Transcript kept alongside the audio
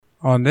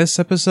On this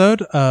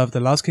episode of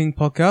the Last King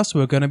podcast,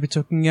 we're going to be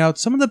talking out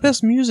some of the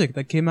best music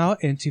that came out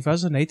in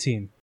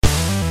 2018.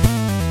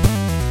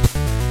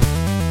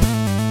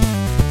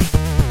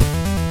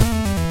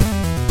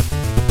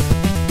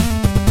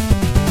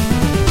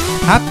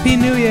 Happy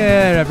New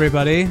Year,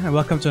 everybody, and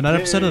welcome to another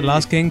episode of the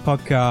Last King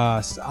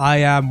podcast. I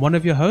am one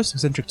of your hosts,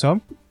 Eccentric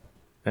Tom.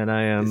 And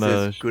I am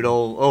good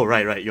old... Oh,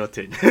 right, your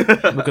turn.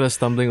 Look at us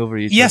stumbling over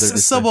each other.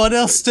 Yes, someone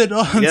else stood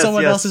on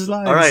someone else's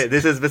lines. Alright,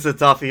 this is Mr.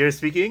 Toffee here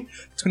speaking.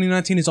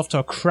 2019 is off to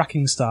a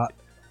cracking start.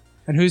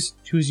 And who's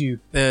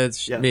you?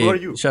 It's me, who are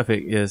you?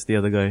 Shafiq, yes, the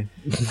other guy.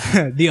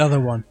 The other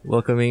one.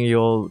 Welcoming you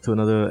all to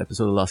another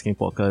episode of Last King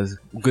Podcast.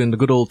 In the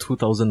good old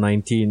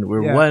 2019.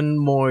 We're one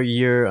more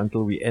year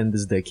until we end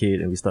this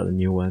decade and we start a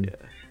new one. Yeah.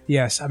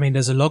 Yes, I mean,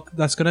 there's a lot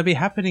that's going to be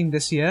happening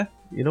this year.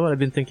 You know what I've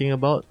been thinking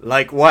about?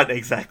 Like what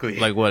exactly?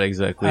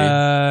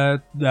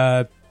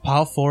 The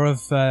Part 4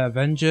 of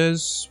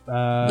Avengers.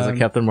 There's a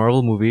Captain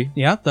Marvel movie.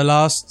 Yeah, the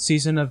last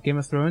season of Game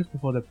of Thrones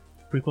before the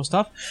prequel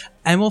stuff.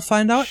 And we'll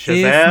find out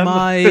Shazam. if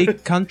my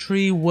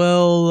country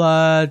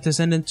will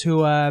descend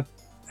into a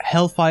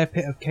hellfire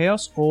pit of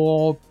chaos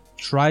or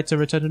try to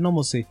return to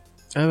normalcy.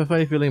 I have a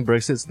funny feeling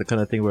Brexit's the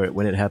kind of thing where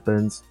when it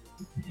happens,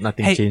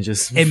 nothing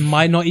changes. It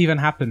might not even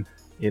happen.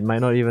 It might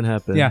not even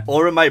happen. Yeah.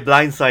 Or it might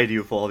blindside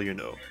you for all you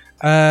know.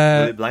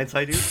 Will it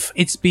blindside you?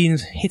 It's been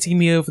hitting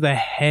me over the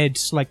head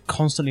like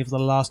constantly for the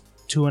last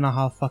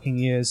 2.5 fucking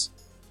years.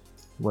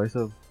 Why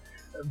so?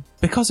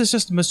 Because it's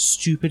just the most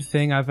stupid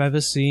thing I've ever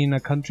seen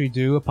a country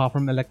do apart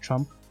from elect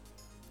Trump.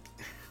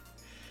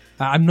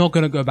 I'm not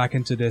going to go back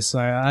into this.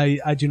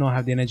 I do not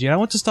have the energy. I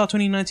want to start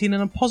 2019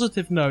 on a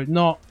positive note,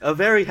 not... A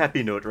very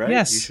happy note, right?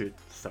 Yes. You should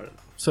start it.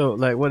 So,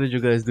 what did you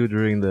guys do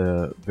during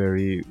the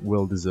very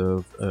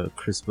well-deserved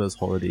Christmas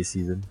holiday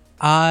season?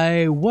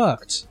 I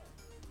worked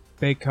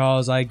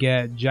because I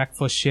get jack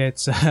for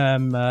shit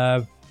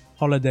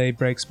holiday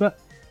breaks. But,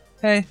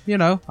 hey,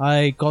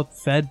 I got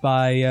fed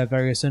by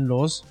various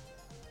in-laws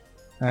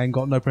and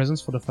got no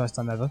presents for the first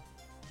time ever.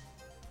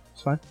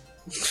 It's fine.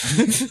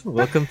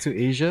 Welcome to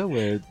Asia,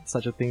 where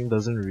such a thing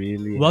doesn't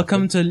really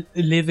Welcome happen.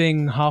 to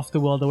living half the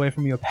world away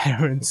from your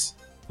parents.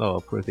 Oh,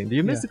 poor thing. Do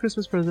you miss the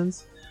Christmas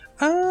presents?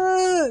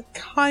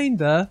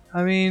 Kinda.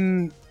 I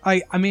mean,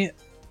 the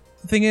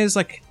thing is,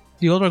 like,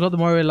 the older I got, the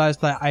more I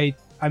realized that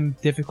I'm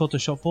difficult to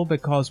shop for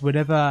because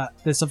whenever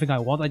there's something I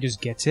want, I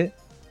just get it.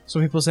 So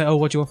people say, "Oh,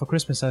 what do you want for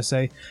Christmas?" I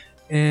say,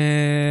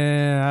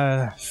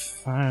 I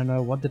don't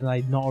know. What did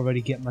I not already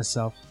get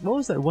myself? What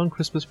was that one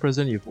Christmas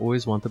present you've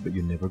always wanted but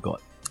you never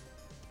got?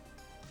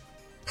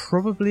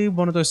 Probably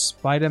one of those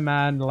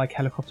Spider-Man like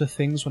helicopter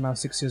things when I was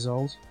 6 years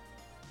old.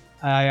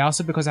 I asked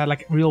it because I had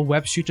like real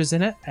web shooters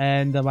in it,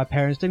 and my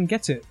parents didn't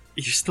get it.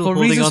 You're still for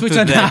holding reasons on which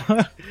to I that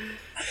now.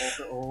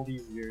 after all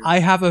these years. I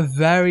have a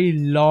very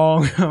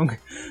long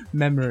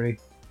memory.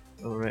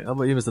 Alright, how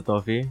about you, Mr.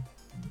 Toffee?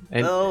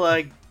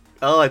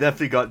 I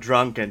definitely got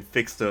drunk and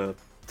fixed a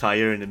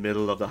tire in the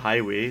middle of the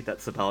highway.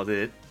 That's about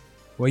it.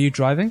 Were you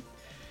driving?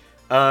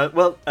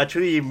 Well,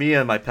 actually, me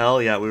and my pal,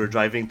 we were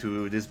driving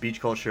to this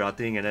beach called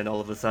Shirating, and then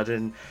all of a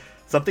sudden,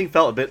 something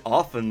felt a bit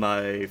off in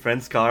my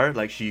friend's car.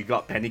 Like, she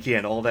got panicky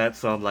and all that,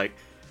 so I'm like,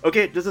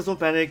 okay, just don't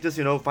panic, just,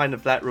 find a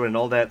flat road and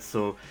all that.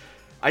 So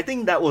I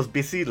think that was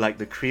basically, like,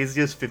 the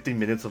craziest 15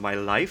 minutes of my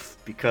life,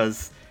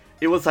 because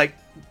it was, like,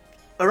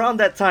 around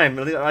that time,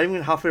 I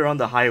even halfway around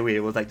the highway,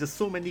 it was, like, just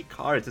so many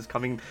cars just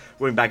going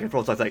back and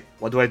forth. So I was like,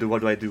 what do I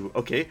do?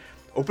 Okay,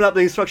 open up the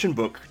instruction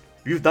book.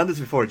 You've done this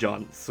before,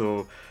 John.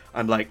 So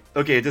I'm like,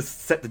 okay,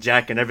 just set the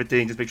jack and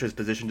everything, just make sure it's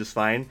positioned just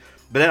fine.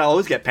 But then I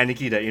always get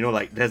panicky that,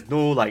 like, there's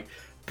no, like,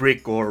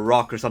 brick or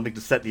rock or something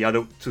to set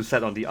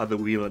on the other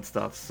wheel and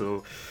stuff.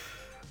 So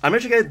I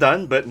managed to get it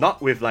done, but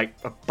not with, like,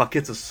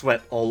 buckets of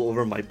sweat all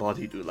over my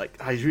body, dude. Like,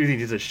 I really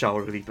need to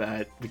shower really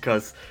bad,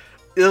 because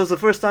it was the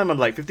first time I'm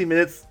like 15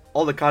 minutes,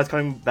 all the cars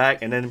coming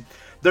back, and then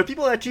there are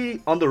people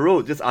actually on the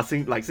road just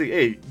asking, like, saying,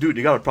 hey, dude,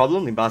 you got a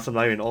problem in Bahasa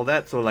Melayu and all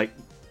that. So, like,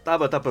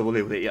 tapa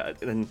boleh, yeah.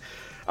 And then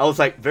I was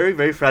like very,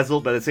 very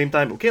frazzled, but at the same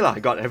time, okay lah, I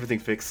got everything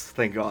fixed,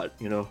 thank God,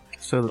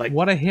 So, like,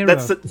 what a hero.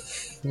 That's it.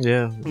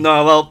 Yeah.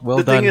 No, well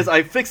the done. thing is,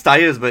 I fixed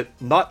tires, but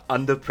not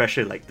under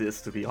pressure like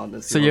this, to be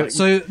honest. So this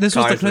was the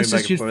cars going closest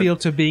back you'd and feel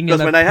forth. to being in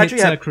Because a when I pit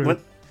actually had, crew.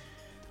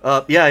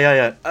 I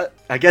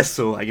guess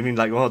so. I mean,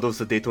 like one of those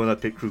Daytona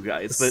pit crew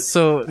guys. But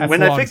So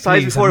when I F1, fixed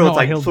tires please, before, I'm it was not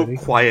a like so hillbilly.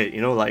 quiet,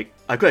 like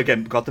I could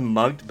have gotten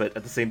mugged, but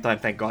at the same time,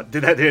 thank God,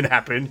 that didn't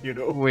happen,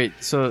 wait,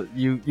 so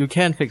you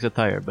can fix a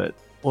tire, but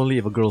only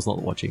if a girl's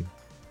not watching.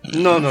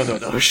 No.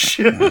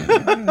 Shit.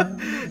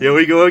 Here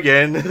we go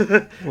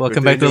again.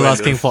 Welcome back to the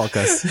Last King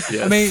podcast.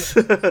 Yes. I mean,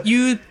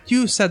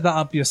 you set that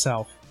up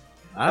yourself.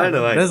 I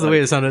know, That's the way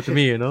it sounded to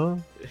me,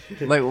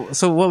 Like,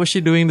 so what was she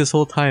doing this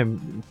whole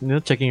time?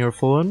 Checking her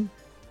phone?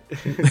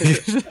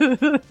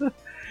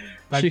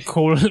 Like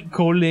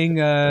calling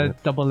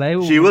double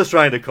A. She was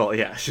trying to call.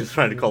 Yeah, she was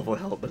trying to call for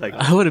help, but like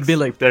I would have been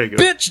like, there you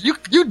go. bitch,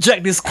 you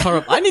jack this car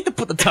up. I need to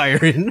put the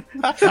tire in.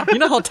 You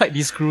know how tight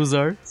these screws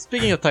are?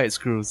 Speaking of tight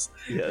screws.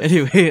 Yes.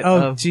 Anyway,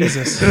 Oh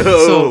Jesus!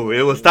 Oh,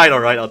 it was tight,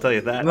 alright. I'll tell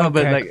you that. no,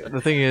 but Okay. like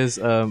the thing is,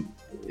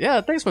 yeah,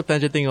 thanks for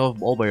tangenting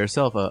off all by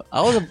yourself.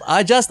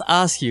 I just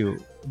asked you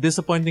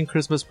disappointing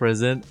Christmas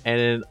present and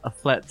then a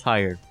flat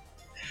tire.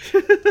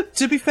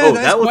 To be fair,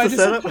 that's that was quite the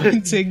setup?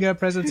 disappointing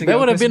present to That get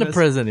would on have been a Christmas.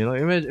 present, you know.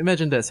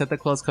 Imagine that Santa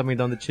Claus coming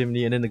down the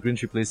chimney and then the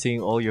Grinch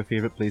replacing all your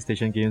favorite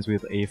PlayStation games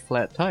with a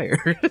flat tire.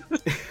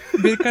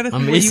 The kind of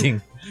thing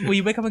Amazing. Where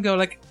you wake up and go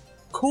like,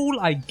 cool,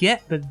 I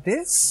get, but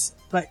this?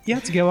 Like, you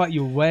have to go out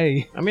your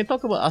way. I mean,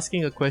 talk about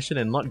asking a question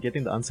and not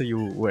getting the answer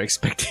you were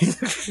expecting.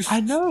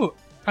 I know.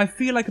 I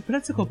feel like a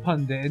political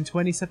pundit in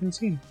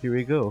 2017. Here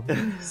we go.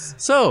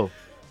 So,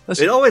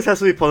 It always has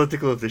to be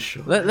political with this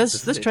show.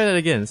 let's try that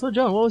again. So,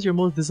 John, what was your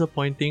most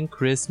disappointing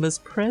Christmas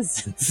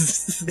present?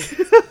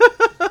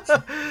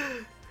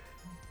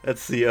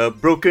 Let's see, a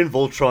broken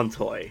Voltron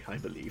toy, I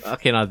believe.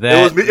 Okay, now that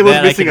It was that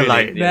I missing can a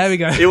relate, lion. yes. There we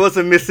go. It was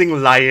a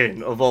missing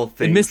lion of all It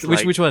things. missed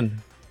like, which one?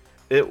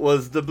 It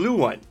was the blue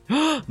one.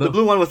 The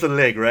blue one was the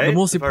leg, right? The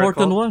most If I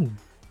important recall? one.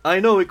 I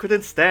know, it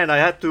couldn't stand. I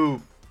had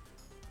to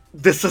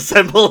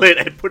disassemble it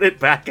and put it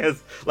back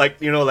as, like,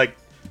 you know, like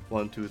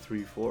 1, 2,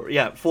 3, 4.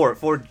 Yeah, four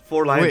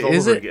lines Wait, all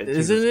is over it again.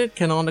 isn't Jesus. it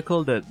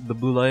canonical that the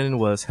blue lion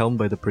was helmed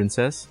by the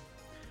princess?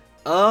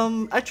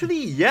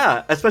 Actually,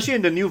 yeah. Especially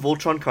in the new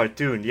Voltron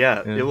cartoon,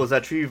 yeah. Yeah. It was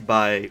retrieved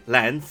by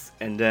Lance,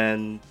 and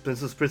then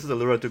Princess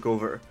Allura took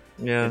over.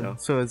 Yeah. You know.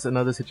 So it's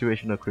another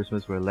situation of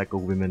Christmas where lack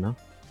of women, huh?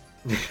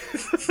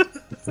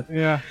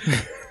 Yeah.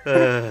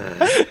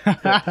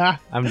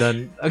 I'm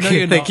done. No, Okay,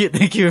 you're thank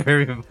not. you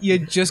very much. You're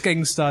just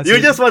getting started.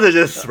 You just want to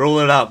just roll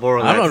it out, more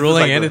or less. I'm not It's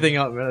rolling like anything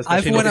out, man. I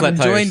especially feel no like I'm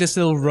flat enjoying tires. this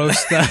little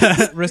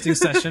roasting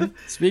session.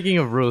 Speaking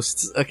of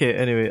roasts, okay.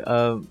 Anyway,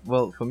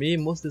 well, for me,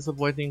 most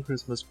disappointing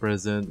Christmas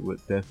present would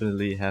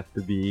definitely have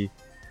to be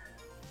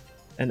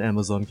an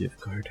Amazon gift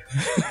card.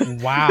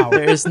 Wow.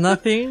 There is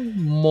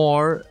nothing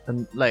more,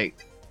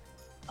 like,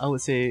 I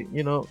would say,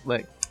 you know,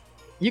 like,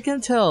 you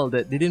can tell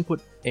that they didn't put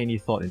any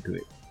thought into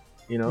it,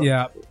 you know.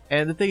 Yeah.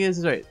 And the thing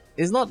is, right,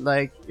 it's not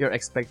like you're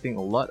expecting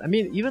a lot. I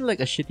mean, even like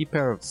a shitty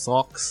pair of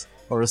socks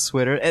or a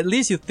sweater, at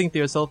least you think to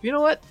yourself, you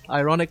know what?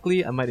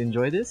 Ironically, I might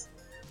enjoy this.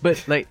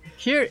 But like,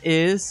 here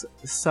is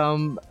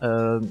some,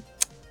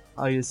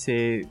 how you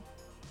say,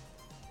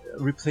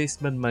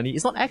 replacement money.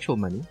 It's not actual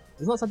money.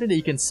 It's not something that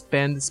you can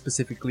spend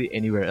specifically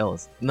anywhere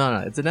else. No,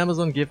 it's an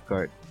Amazon gift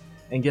card.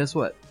 And guess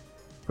what?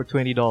 For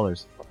 $20.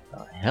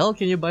 The hell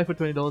can you buy for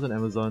 $20 on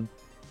Amazon?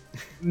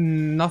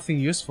 Nothing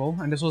useful,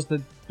 and this was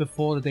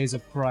before the days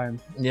of Prime.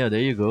 Yeah, there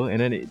you go. And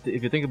then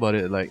if you think about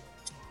it, like,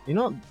 you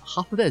know,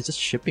 half of that is just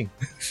shipping.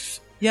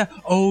 Yeah.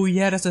 Oh,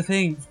 yeah. That's the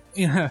thing.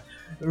 Yeah.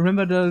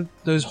 Remember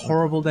those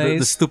horrible The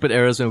days? stupid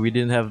eras when we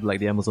didn't have like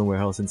the Amazon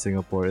warehouse in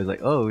Singapore. It's like,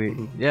 oh, wait,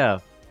 yeah.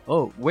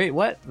 Oh, wait,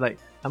 what? Like,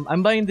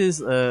 I'm buying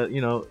this,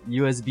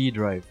 USB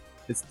drive.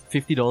 It's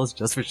 $50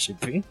 just for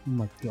shipping. Oh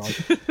my god.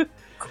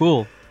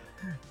 Cool.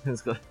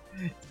 It's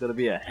gonna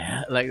be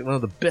like one of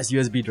the best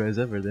USB drives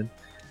ever. Then.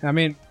 I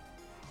mean,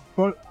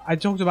 I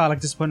talked about like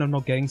disappointment of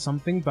not getting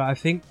something, but I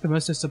think the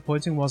most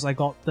disappointing was I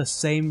got the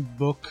same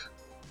book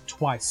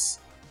twice.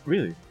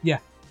 Really?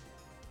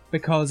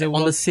 Because it On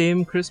the was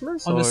same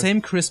Christmas? on the or- same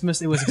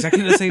Christmas, it was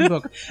exactly the same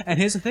book. And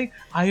here's the thing,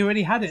 I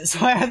already had it,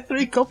 so I had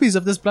 3 copies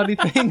of this bloody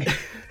thing.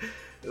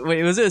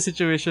 Wait, was it a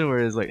situation where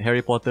it's like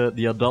Harry Potter,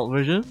 the adult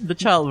version, the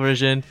child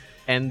version,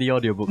 and the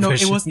audiobook No,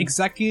 version? it was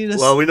exactly the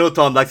Well, we know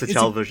Tom likes the It's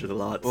child version a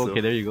lot. So.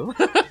 Okay, there you go.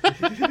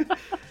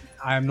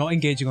 I am not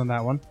engaging on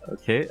that one.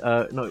 Okay,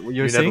 no,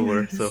 you're You saying?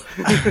 never were, so.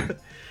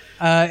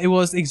 It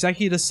was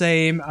exactly the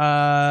same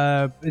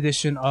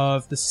edition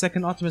of the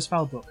second Artemis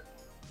Fowl book.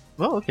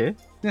 Oh, okay.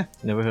 Yeah.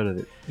 Never heard of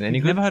it. Any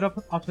You've good? never heard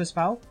of Artemis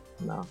Fowl?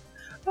 No.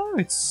 Oh,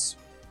 it's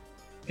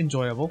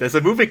enjoyable. There's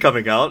a movie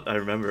coming out, I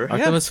remember.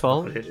 Artemis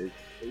Fowl? Okay.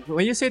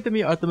 When you say to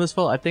me Artemis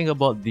Fowl, I think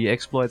about the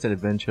exploits and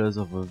adventures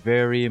of a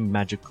very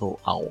magical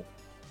owl.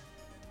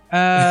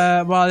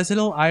 Well, there's a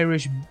little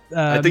Irish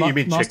I think you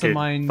mean chicken.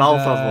 mastermind Fowl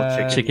sounds more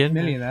chicken. Chicken?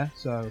 millionaire,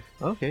 so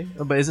Okay.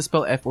 But is it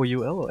spelled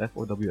F-O-U-L or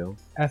F-O-W-L?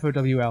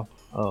 FOWL.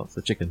 Oh,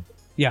 so chicken.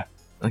 Yeah.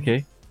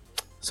 Okay.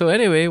 So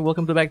anyway,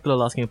 welcome back to the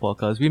Last Game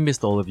Podcast. We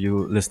missed all of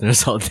you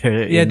listeners out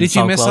there Yeah, in did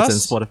you miss SoundCloud and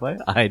us? Spotify.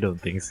 I don't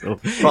think so.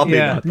 Probably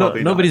Yeah. not. No-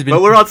 Probably nobody's not. been-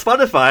 But we're on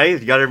Spotify.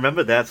 You gotta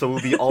remember that. So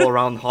we'll be all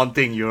around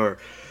haunting your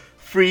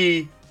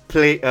free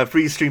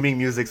free streaming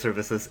music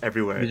services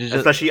everywhere, Did you just-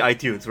 especially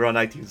iTunes. We're on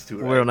iTunes too,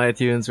 right? We're on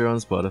iTunes, we're on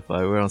Spotify,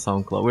 we're on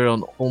SoundCloud, we're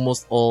on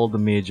almost all the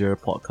major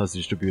podcast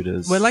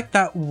distributors. We're like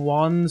that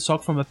one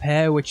sock from a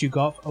pair which you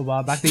got a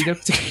while back that you don't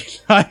particularly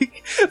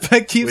like,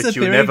 but keeps Which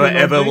you appearing never in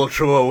ever laundry. will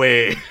throw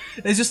away.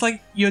 It's just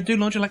like you're doing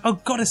laundry, like, oh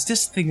god, it's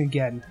this thing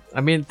again.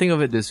 I mean, think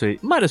of it this way: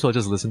 might as well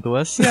just listen to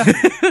us. Yeah,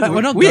 like,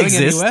 we're not We going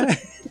exist. anywhere.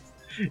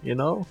 You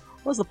know,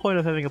 what's the point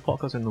of having a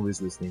podcast when nobody's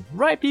listening?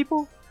 Right,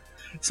 people.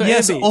 So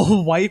Yes, anyway-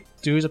 all white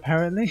dudes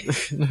apparently.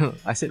 No,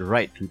 I said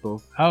right,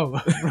 people.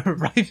 Oh,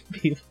 right,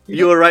 people.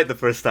 You were right the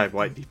first time,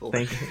 white people.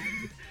 Thank you.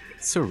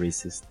 So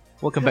racist.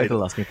 Welcome back to the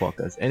Last Game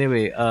Podcast.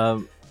 Anyway,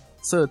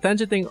 so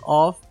tangenting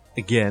off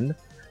again.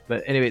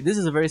 But anyway, this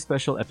is a very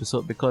special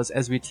episode because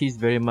as we teased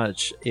very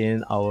much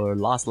in our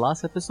last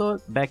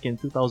episode back in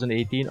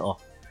 2018, it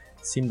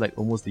seemed like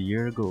almost a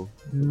year ago.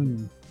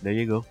 Hmm. There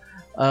you go.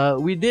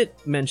 We did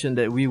mention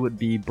that we would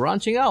be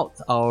branching out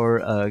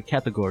our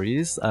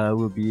categories.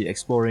 We'll be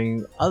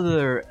exploring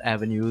other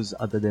avenues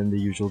other than the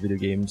usual video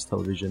games,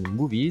 television, and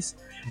movies.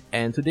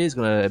 And today is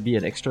going to be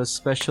an extra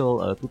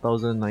special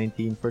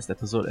 2019 first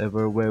episode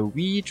ever where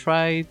we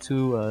try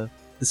to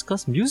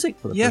discuss music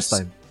for the first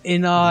time.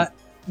 In our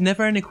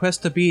never-ending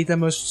quest to be the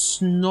most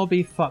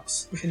snobby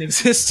fucks in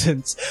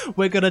existence,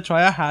 we're going to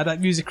try our hand at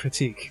music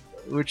critique.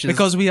 Which is...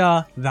 Because we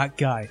are that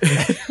guy.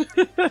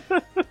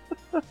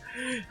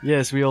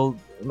 Yes, we all...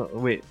 No,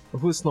 wait,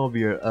 who's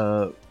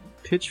snobbier?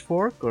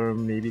 Pitchfork or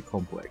maybe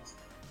Complex?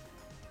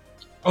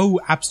 Oh,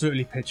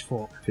 absolutely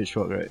Pitchfork.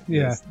 Pitchfork, right?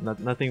 Yeah. Yes,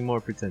 nothing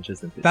more pretentious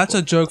than Pitchfork. That's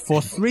a joke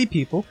for 3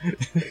 people.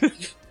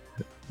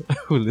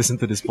 Who listen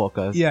to this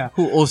podcast. Yeah.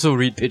 Who also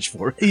read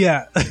Pitchfork.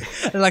 Yeah.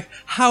 Like,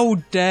 how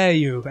dare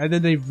you? And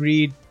then they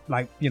read,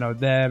 like, you know,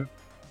 their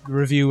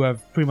review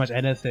of pretty much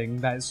anything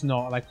that's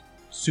not, like,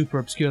 super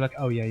obscure. Like,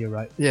 oh yeah, you're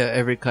right. Yeah,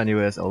 every Kanye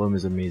West album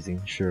is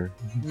amazing, sure.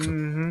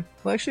 Mm-hmm.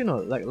 Well, actually, no.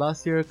 Like,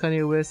 last year,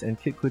 Kanye West and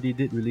Kid Cudi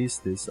did release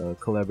this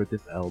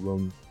collaborative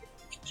album,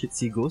 Kid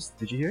See Ghost.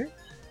 Did you hear it?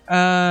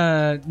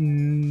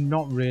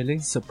 Not really.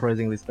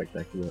 Surprisingly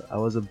spectacular. I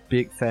was a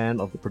big fan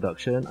of the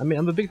production. I mean,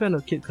 I'm a big fan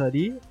of Kid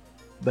Cudi,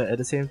 but at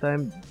the same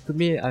time, to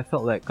me, I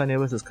felt like Kanye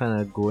West was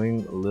kind of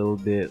going a little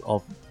bit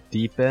off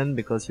deep end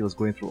because he was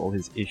going through all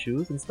his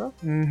issues and stuff.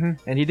 Mm-hmm.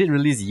 And he did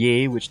release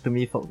Yay, which to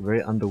me felt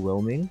very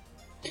underwhelming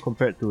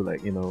compared to,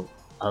 like, you know,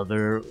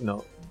 other, you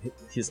know,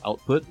 his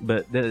output.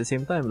 But then at the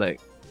same time, like,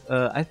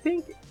 I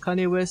think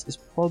Kanye West is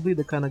probably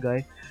the kind of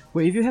guy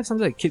where if you have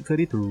something like Kid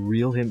Cudi to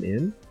reel him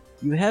in,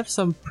 you have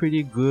some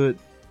pretty good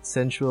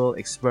sensual,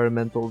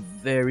 experimental,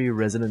 very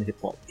resonant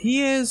hip-hop.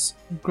 He is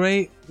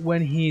great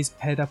when he's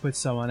paired up with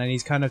someone and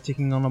he's kind of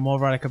taking on a more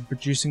like a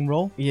producing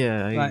role.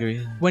 Yeah, I Like,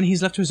 agree. When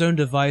he's left to his own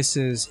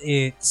devices,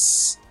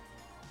 it's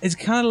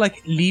kind of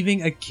like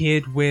leaving a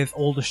kid with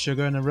all the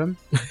sugar in a room.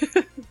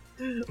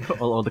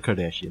 all the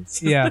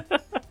Kardashians. Yeah.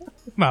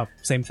 Well,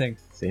 same thing.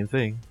 Same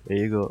thing. There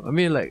you go. I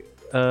mean, like,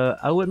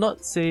 I would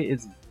not say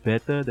it's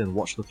better than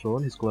Watch the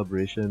Throne, his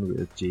collaboration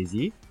with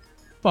Jay-Z.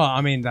 Well, I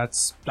mean, I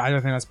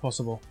don't think that's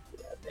possible.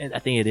 And I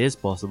think it is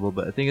possible,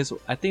 but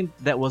I think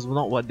that was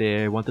not what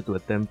they wanted to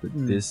attempt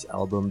with this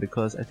album,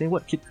 because I think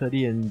what Kid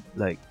Cudi and,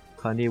 like,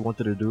 Kanye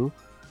wanted to do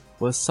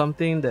was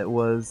something that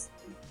was,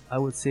 I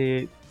would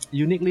say,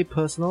 uniquely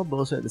personal, but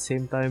also at the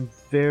same time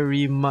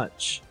very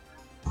much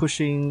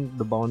pushing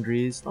the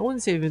boundaries. I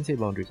wouldn't even say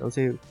boundaries. I would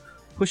say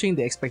pushing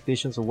the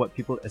expectations of what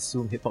people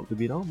assume hip hop to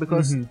be now.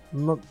 Because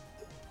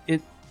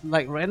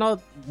like right now,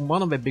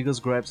 one of my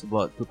biggest gripes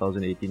about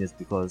 2018 is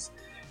because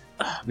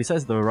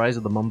besides the rise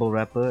of the mumble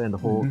rapper and the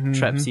whole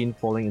trap scene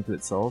falling into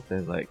itself,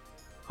 and like,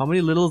 how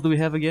many littles do we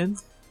have again?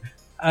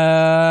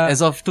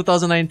 As of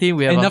 2019,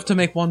 we have enough to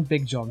make one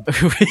Big John.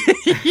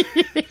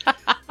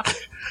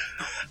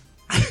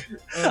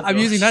 I'm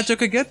using that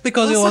joke again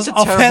because it was such a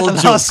off-air terrible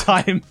the last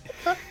time.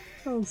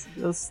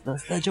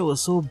 That joke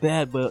was so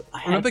bad, but I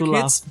had Remember, to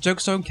kids, laugh.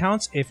 jokes don't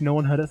count if no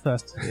one heard it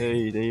first.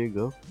 Hey, there you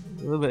go.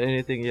 A little bit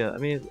anything, yeah. I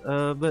mean,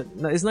 but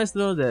no, it's nice to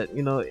know that,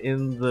 you know,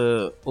 in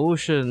the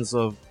oceans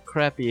of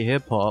crappy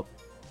hip hop,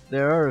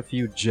 there are a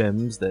few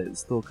gems that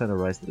still kind of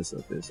rise to the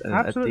surface. And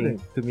Absolutely. I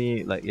think, to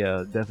me, like,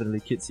 yeah, definitely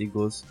Kid See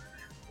goes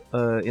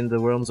in the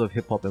realms of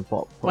hip hop and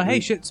pop. Well, Probably- hey,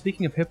 shit,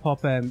 speaking of hip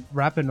hop and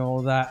rap and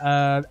all that,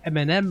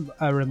 Eminem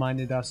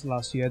reminded us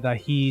last year that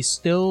he's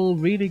still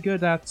really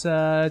good at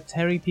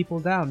tearing people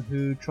down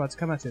who try to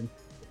come at him.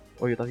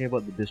 Oh, you're talking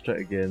about the diss track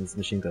against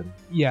Machine Gun.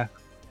 Yeah.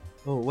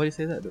 Oh, why do you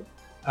say that, though?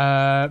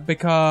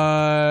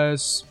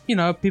 Because, you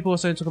know, people are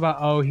starting to talk about,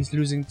 oh, he's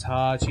losing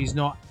touch, he's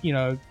not, you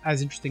know,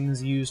 as interesting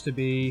as he used to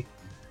be.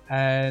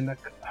 And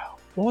like,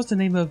 what was the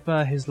name of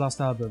his last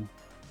album?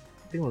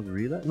 I think it was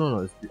Relapse? No,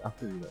 it's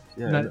after Relapse.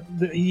 Yeah. No,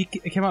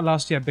 it came out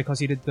last year because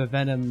he did the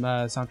Venom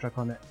soundtrack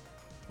on it.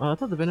 I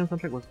thought the Venom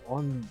soundtrack was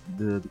on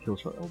the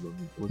Killshot album.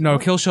 Was it No,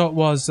 not? Killshot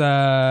was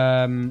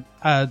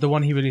the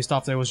one he released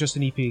after. It was just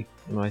an EP.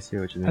 No, I see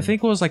what you mean. I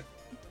think it was like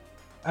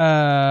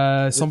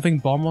something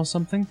bomb or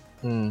something.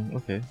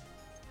 Okay.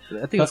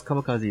 I think it was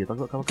Kamikaze. You talk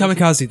about Kamikaze?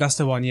 Kamikaze, that's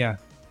the one. Yeah.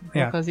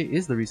 Yeah. Kamikaze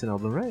is the recent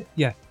album, right?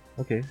 Yeah.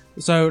 Okay.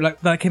 So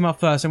like that came out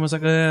first, and was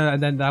like, and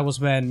then that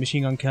was when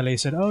Machine Gun Kelly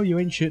said, "Oh, you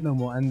ain't shit no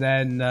more." And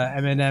then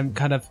Eminem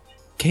kind of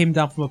came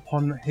down from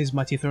upon his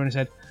mighty throne and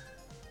said,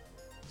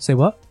 "Say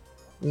what?"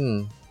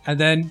 Mm. And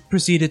then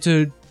proceeded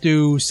to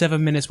do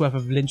 7 minutes worth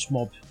of lynch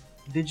mob.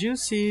 Did you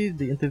see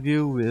the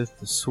interview with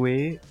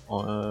Sway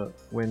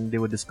when they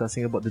were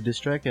discussing about the diss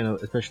track and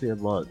especially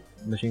about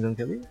Machine Gun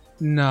Kelly?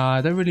 Nah,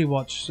 I don't really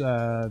watch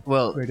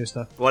Well, radio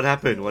stuff. What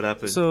happened? What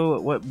happened? so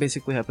what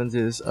basically happens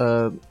is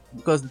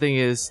because the thing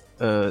is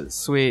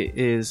Sway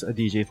is a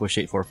DJ for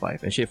Shade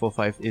 45 and Shade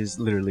 45 is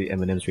literally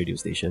Eminem's radio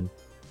station.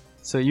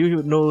 So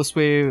you know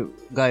Sway,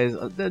 guys.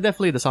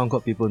 Definitely the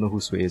SoundCloud people know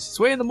who Sway is.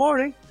 Sway in the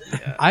morning.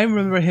 I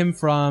remember him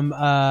from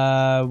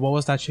what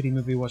was that shitty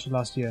movie we watched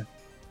last year?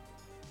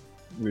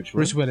 Which one?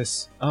 Bruce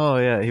Willis. Oh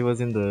yeah, he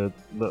was in the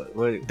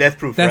what, Death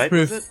Proof, Death right?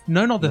 Proof. Was it?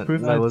 No, not Death no,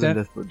 Proof. no, it wasn't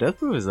Death, Death Proof. Death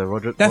Proof is the Death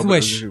Robert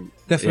Wish. Rodriguez.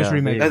 Death Wish Yeah,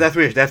 remake. there you Death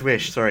Wish, Death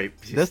Wish. Sorry.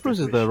 Death Proof is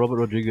Wish. the Robert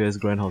Rodriguez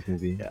Grindhouse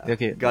movie. Yeah.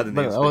 Okay, Got the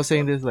but names I was mixed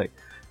saying up. this like,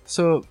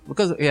 so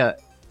because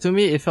to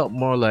me it felt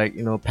more like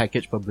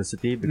package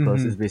publicity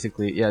because Mhm. it's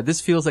basically this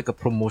feels like a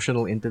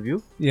promotional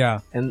interview. Yeah.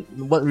 And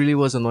what really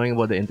was annoying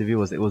about the interview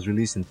was it was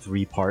released in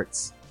 3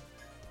 parts,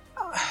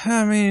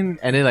 I mean,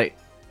 and then like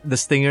the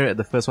stinger at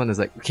the first one is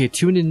like, okay,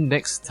 tune in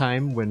next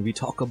time when we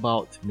talk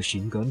about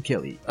Machine Gun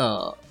Kelly.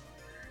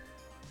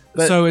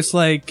 But- so it's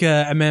like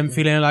MM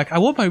feeling like I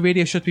want my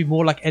radio show to be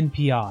more like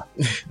NPR.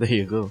 There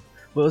you go.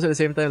 But also at the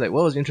same time, like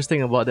what was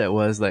interesting about that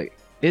was like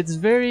it's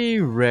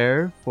very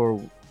rare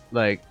for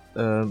like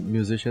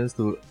musicians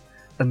to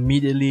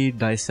immediately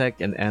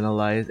dissect and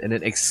analyze and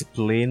then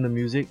explain the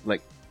music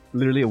like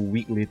literally a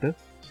week later.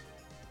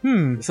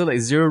 So like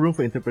zero room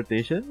for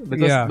interpretation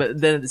because Yeah.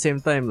 but then at the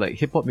same time like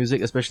hip hop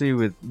music, especially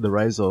with the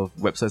rise of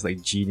websites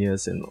like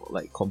Genius and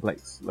like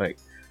Complex, like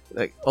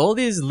all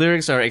these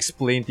lyrics are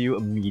explained to you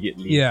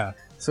immediately. Yeah.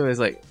 So it's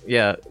like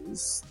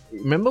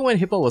remember when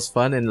hip hop was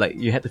fun and like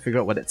you had to figure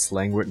out what that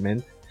slang word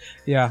meant?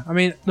 Yeah. I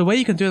mean, the way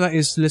you can do that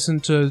is listen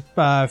to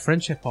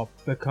French hip hop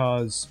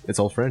because It's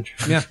all French.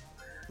 yeah.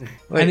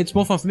 Like- And it's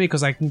more fun for me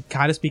because I can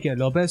kind of speak it a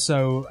little bit,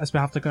 so I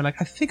have to go like,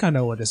 I think I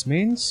know what this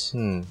means.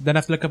 Then I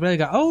have to look up and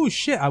go, oh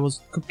shit, I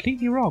was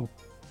completely wrong.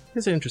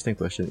 Here's an interesting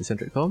question,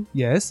 Eccentric Tom.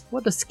 Yes.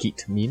 What does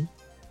skeet mean?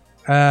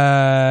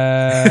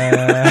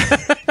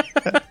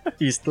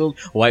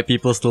 White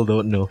people still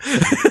don't know.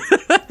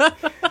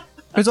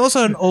 It's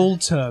also an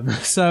old term,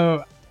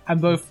 so I'm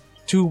both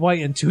too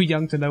white and too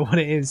young to know what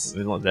it is.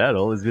 It's not that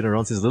old. It's been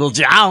around since Little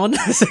John.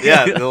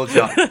 Yeah, Little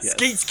John.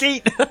 Yes.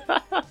 Skeet.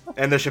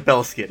 And the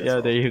Chappelle skit. As Yeah,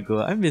 well. there you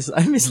go. I miss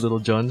Little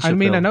John. I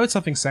mean, Chappelle. I know it's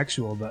something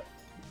sexual, but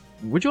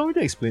Would you want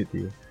me to explain it to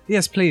you?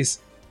 yes, please.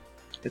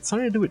 It's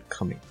something to do with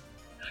coming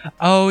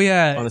Oh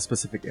yeah. on a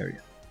specific area.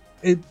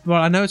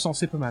 Well, I know it's not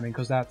Supermaning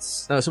because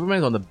that's No,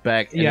 Superman's on the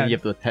back, and Yeah. then you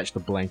have to attach the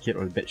blanket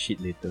or the bed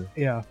sheet later.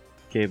 yeah.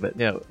 Okay, but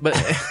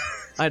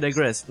I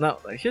digress. Now,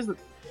 here's the.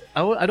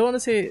 I don't want to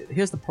say.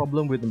 Here's the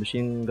problem with the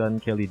Machine Gun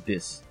Kelly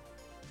diss.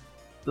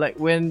 Like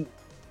when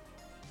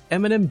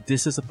Eminem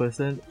disses a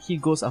person, he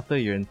goes after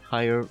your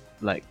entire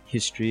like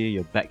history,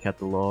 your back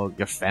catalog,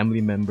 your family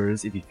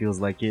members if he feels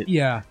like it.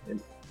 Yeah.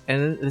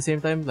 And at the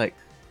same time, like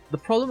the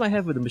problem I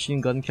have with the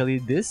Machine Gun Kelly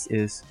diss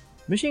is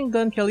Machine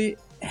Gun Kelly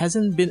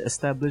hasn't been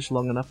established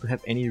long enough to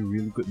have any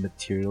really good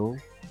material.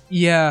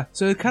 Yeah.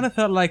 So it kind of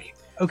felt like,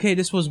 okay,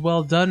 this was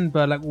well done,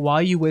 but like, why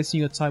are you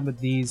wasting your time with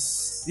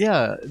these?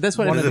 Yeah, that's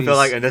what One it Does of it feel these-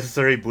 like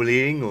unnecessary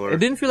bullying or? It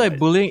didn't feel like Right.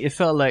 bullying. It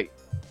felt like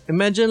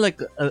imagine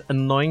like an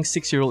annoying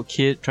 6-year-old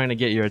kid trying to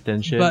get your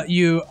attention, But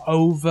you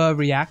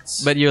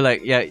overreact. but you're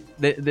like, yeah,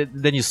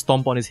 then you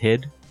stomp on his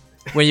head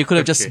when you could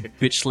have just Okay.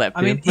 bitch slapped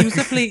I mean, him. he was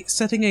definitely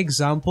setting an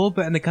example,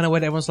 but in the kind of way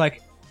that everyone's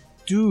like,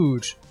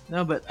 dude.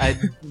 No, but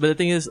the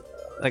thing is,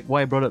 like,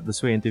 why I brought up the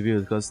Sway interview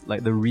is because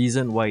like the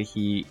reason why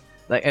he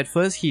like at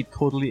first he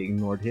totally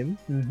ignored him,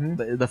 Mm-hmm.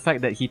 but the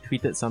fact that he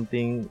tweeted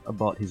something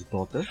about his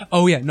daughter.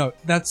 Oh yeah, no,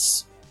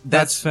 that's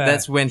fair.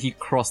 That's when he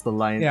crossed the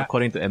line, Yeah.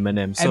 according to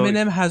Eminem. So,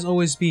 Eminem has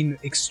always been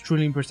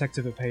extremely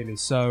protective of Haley,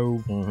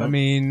 so Mhm. I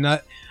mean,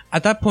 at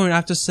that point, I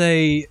have to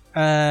say,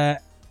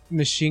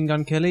 Machine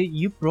Gun Kelly,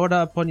 you brought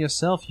that upon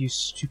yourself, you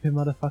stupid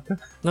motherfucker.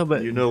 no,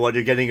 but You know what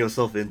you're getting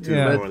yourself into,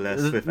 Yeah. more or less,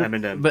 with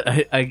Eminem. But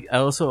I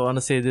also want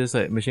to say this: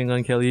 like Machine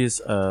Gun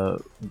Kelly's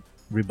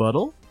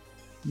rebuttal,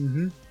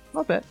 Mm-hmm.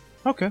 not bad.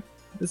 Okay.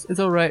 It's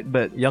alright,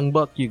 but Young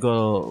Buck, you got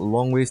a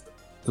long ways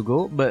to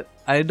go. But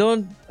I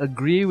don't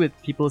agree with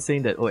people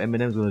saying that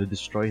Eminem's going to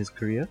destroy his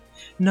career.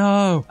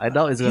 No. I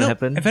doubt it's going to No,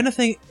 happen. If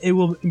anything, it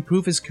will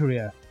improve his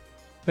career,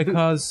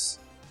 because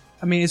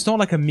I mean, it's not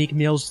like a Meek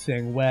Mill's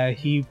thing where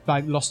he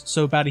like lost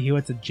so badly he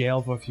went to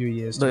jail for a few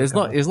years. No, to it's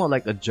not. recover. It's not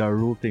like a Ja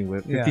Rule thing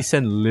where 50 Yeah.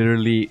 Cent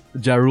literally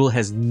Ja Rule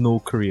has no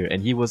career,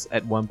 and he was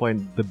at one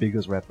point the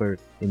biggest rapper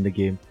in the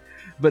game.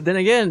 But then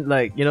again,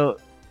 like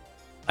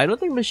I don't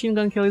think Machine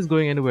Gun Kelly is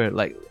going anywhere.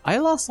 Like I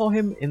last saw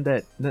him in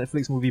that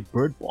Netflix movie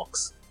Bird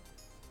Box.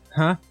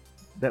 Huh?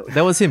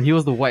 That was him. He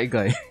was the white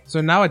guy.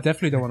 So now I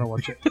definitely don't want to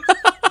watch it.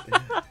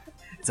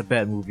 It's a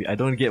bad movie. I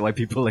don't get why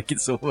people like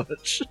it so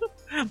much.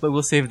 But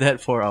we'll save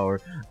that for our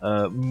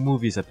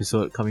movies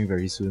episode coming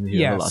very soon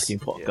here on the Yes. Last King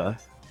podcast.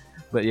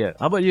 But yeah,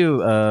 how about you,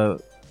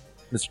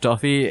 Mr.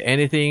 Toffee?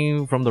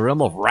 Anything from the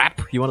realm of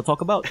rap you want to talk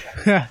about?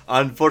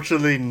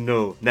 Unfortunately,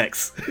 no.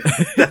 Next.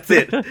 That's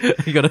it.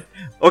 You gotta.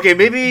 Okay,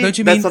 maybe Don't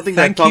you that's mean something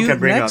that thank Tom you can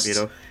bring next?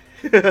 up,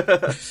 you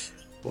know.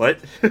 What?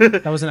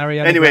 That was an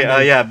Ariana Anyway,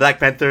 Grande. yeah, Black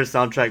Panther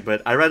soundtrack,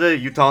 but I'd rather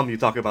you, Tom, you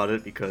talk about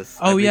it because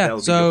I Oh think that yeah. would be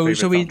your So favorite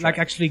shall we soundtrack. like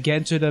actually get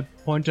into the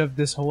point of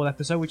this whole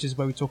episode, which is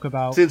where we talk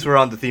about? Since we're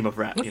on the theme of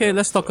rap. you Okay, know,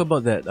 let's talk so.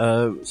 about that.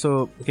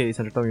 Okay,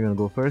 Sandra Tom, you're gonna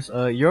go first.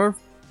 Your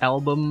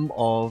album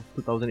of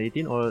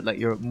 2018, or like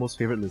your most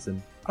favorite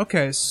listen?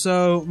 Okay,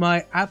 so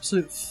my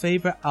absolute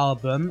favorite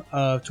album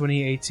of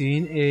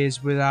 2018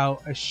 is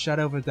without a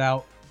shadow of a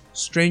doubt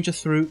Stranger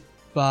Fruit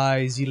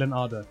by Zealand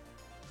Ardor.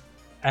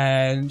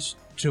 And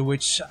to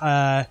which,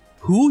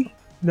 who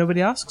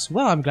nobody asks?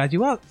 Well, I'm glad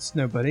you asked,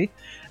 nobody.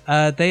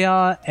 They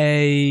are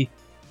a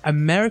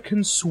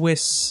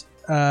American-Swiss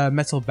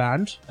metal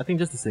band. I think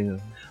just the singer.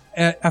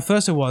 At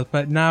first it was,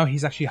 but now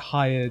he's actually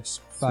hired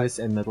by... Swiss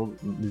and metal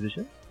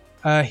musician?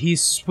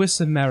 He's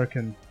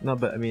Swiss-American. No,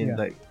 but I mean, Yeah.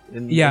 like,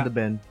 in Yeah. the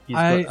band, he's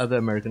got other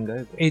American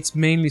guys. It's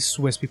mainly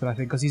Swiss people, I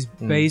think, because he's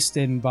based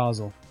in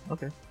Basel.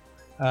 Okay.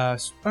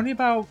 Only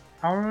about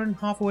hour and a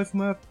half away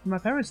from where my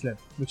parents live,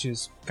 which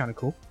is kind of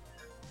cool.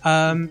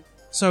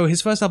 So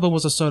his first album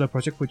was a solo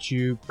project, which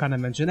you kind of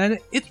mentioned, and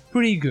it's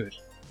pretty good.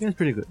 Yeah, it's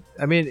pretty good.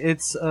 I mean,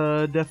 it's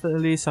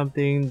definitely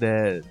something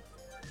that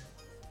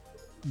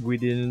we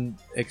didn't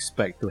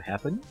expect to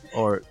happen,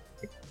 or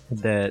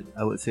that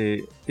I would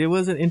say it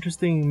was an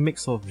interesting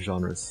mix of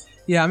genres.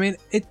 Yeah, I mean,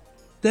 it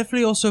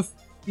definitely also,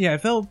 it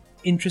felt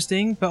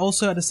interesting, but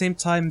also at the same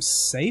time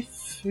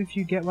safe, if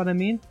you get what I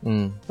mean.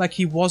 Like,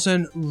 he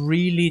wasn't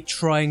really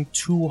trying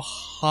too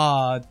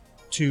hard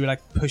to,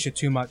 like, push it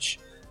too much.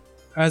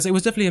 As it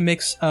was definitely a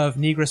mix of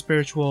Negro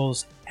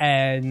spirituals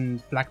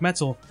and black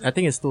metal. I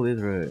think it still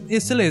is, right?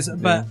 It still is,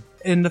 but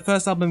in the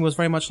first album it was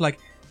very much like,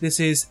 this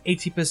is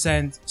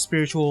 80%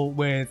 spiritual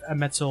with a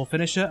metal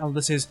finisher, and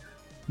this is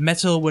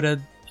metal with a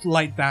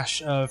light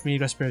dash of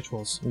Negro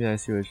spirituals. Yeah, I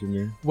see what you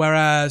mean.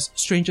 Whereas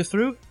Stranger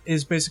Through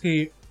is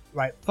basically,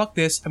 right, fuck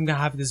this, I'm gonna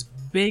have this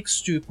big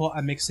stew pot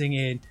I'm mixing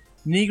in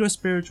Negro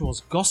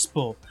spirituals,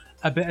 gospel,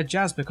 a bit of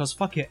jazz because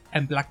fuck it,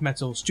 and black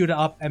metal, stewed it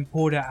up and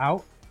poured it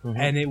out,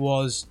 and it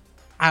was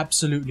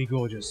absolutely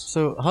gorgeous.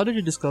 So, how did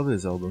you discover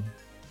this album?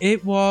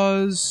 It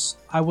was,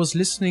 I was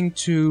listening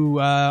to,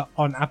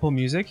 on Apple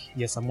Music,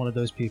 yes, I'm one of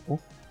those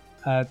people,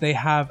 they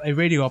have a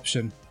radio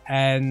option,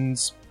 and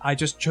I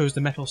just chose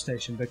the metal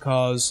station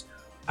because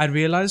I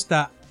realized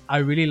that I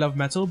really love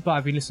metal, but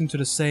I've been listening to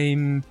the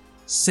same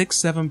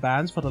 6-7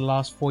 bands for the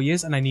last 4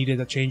 years, and I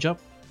needed a change up.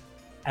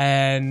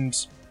 And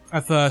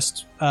at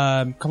first,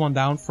 Come On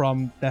Down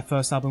from their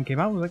first album came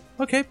out, I was like,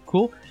 okay,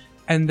 cool.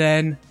 And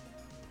then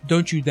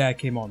Don't You Dare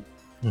came on.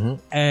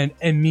 And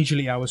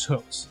immediately I was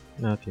hooked.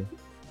 Okay.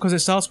 Because it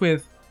starts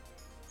with,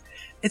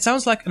 it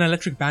sounds like an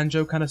electric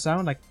banjo kind of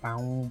sound, like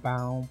bow,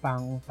 bow,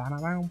 bow, bow,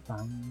 bow,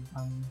 bow,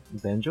 bow.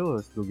 Banjo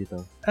or steel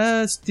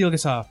guitar? Steel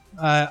guitar.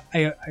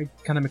 I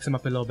kind of mix them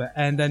up a little bit.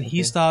 And then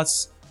he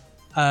starts,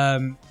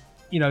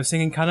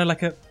 singing kind of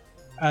like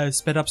a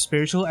sped up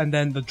spiritual, and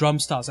then the drum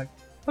starts like,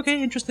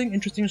 okay, interesting.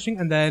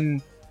 And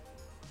then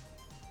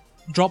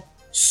drop,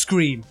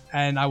 scream,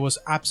 and I was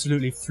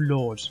absolutely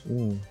floored.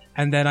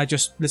 And then I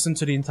just listened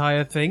to the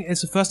entire thing. It's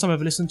the first time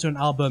I've listened to an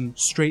album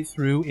straight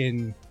through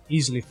in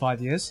easily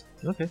 5 years.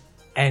 Okay.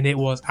 And it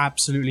was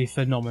absolutely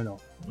phenomenal.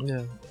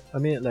 Yeah. I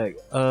mean, like,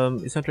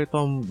 Eccentric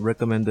Tom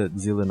recommended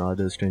Zeal and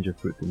Ardor, Stranger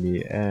Fruit to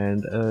me,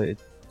 and it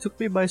took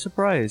me by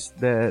surprise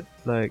that,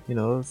 like,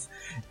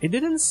 it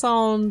didn't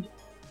sound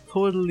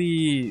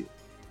totally,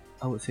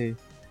 I would say,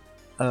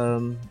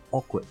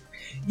 awkward.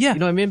 Yeah. You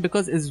know what I mean?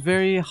 Because it's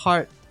very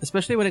hard,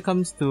 especially when it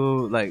comes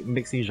to, like,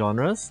 mixing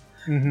genres.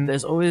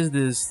 There's always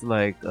this,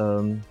 like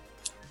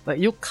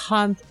you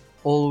can't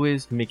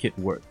always make it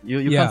work.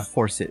 You can't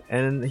force it.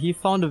 And he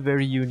found a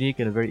very unique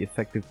and a very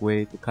effective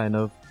way to kind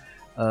of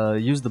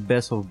use the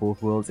best of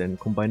both worlds and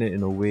combine it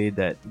in a way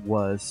that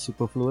was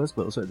superfluous,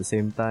 but also at the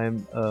same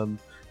time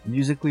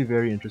musically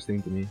very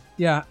interesting to me.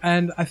 Yeah,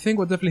 and I think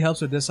what definitely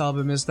helps with this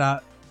album is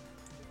that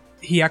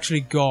he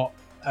actually got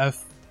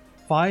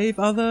 5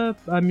 other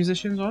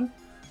musicians on.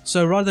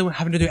 So rather than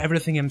having to do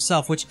everything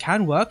himself, which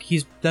can work,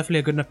 he's definitely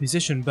a good enough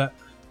musician, but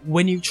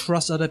when you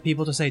trust other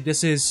people to say,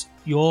 this is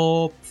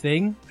your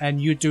thing, and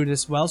you do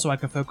this well, so I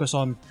can focus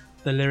on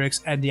the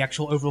lyrics and the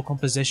actual overall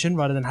composition,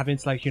 rather than having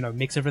to,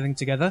 mix everything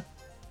together,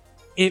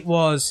 it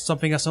was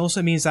something else. It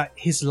also means that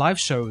his live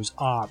shows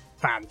are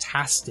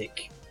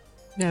fantastic.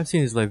 Yeah, I've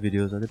seen his live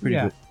videos, they're pretty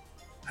good.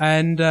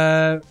 And,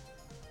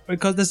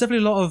 because there's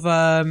definitely a lot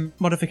of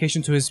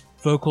modification to his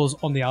vocals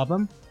on the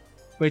album,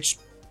 which,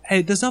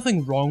 hey, there's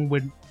nothing wrong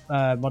with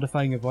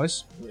modifying your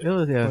voice.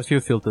 Oh, yeah, a few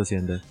filters here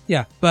and there.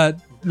 Yeah, but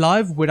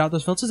live without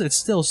those filters, it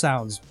still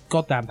sounds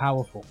goddamn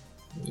powerful.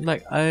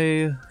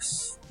 I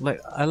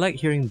like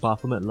hearing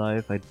Baphomet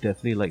live. I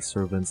definitely like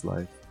Servants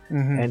live,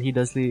 and he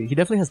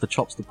definitely has the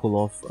chops to pull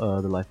off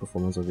the live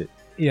performance of it.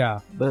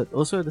 Yeah, but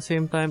also at the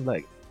same time,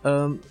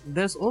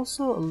 there's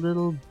also a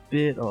little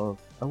bit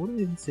of, I wouldn't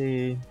even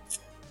say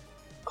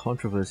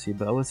controversy,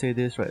 but I would say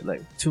this, right?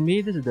 Like, to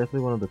me, this is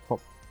definitely one of the top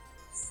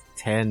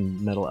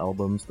 10 metal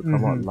albums to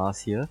come out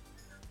last year.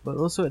 But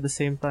also at the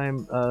same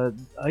time,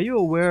 are you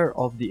aware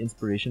of the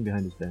inspiration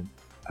behind this band?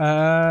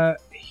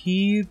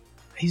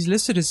 He's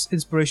listed his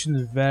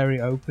inspirations very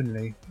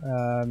openly.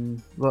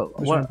 Which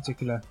one in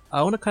particular?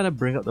 I want to kind of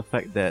bring up the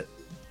fact that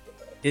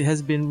it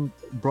has been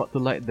brought to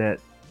light that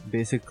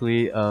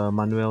basically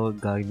Manuel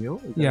Gagno.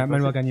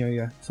 Manuel Gagno,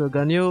 yeah. So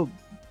Gagno,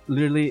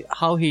 literally,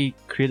 how he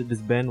created this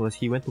band was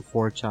he went to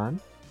 4chan.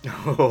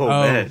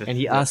 Man. And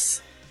he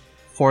asked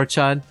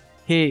 4chan,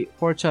 hey,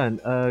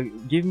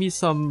 4chan, give me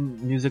some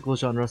musical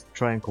genres to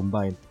try and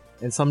combine.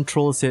 And some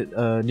troll said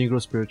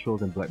Negro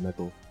spirituals and black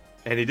metal.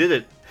 And he did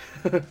it.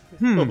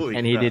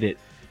 And he did it.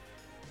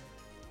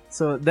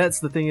 So that's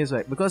the thing is,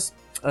 right, because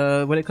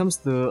when it comes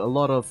to a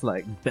lot of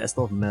like best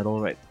of metal,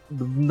 right,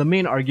 the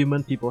main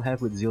argument people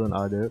have with Zeal and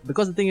Ardor,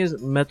 because the thing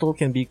is, metal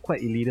can be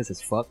quite elitist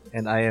as fuck,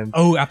 and I am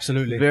Oh,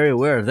 absolutely. very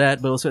aware of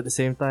that, but also at the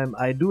same time,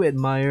 I do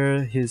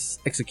admire his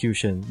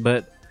execution,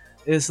 but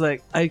it's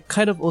like, I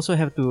kind of also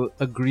have to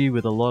agree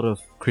with a lot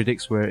of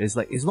critics where it's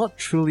like, it's not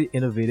truly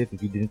innovative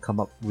if you didn't come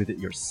up with it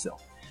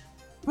yourself.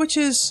 Which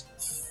is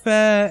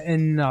fair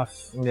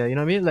enough. Yeah, you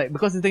know what I mean? Like,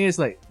 because the thing is,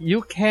 like,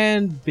 you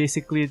can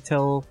basically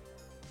tell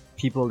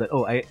people that,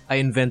 oh, I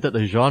invented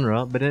a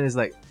genre, but then it's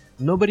like,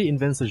 nobody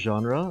invents a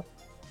genre.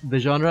 The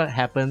genre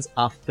happens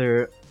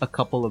after a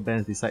couple of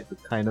bands decide to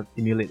kind of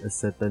emulate a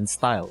certain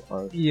style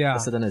or Yeah. a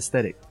certain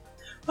aesthetic.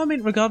 I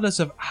mean, regardless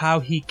of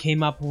how he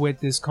came up with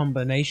this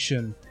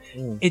combination,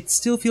 it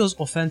still feels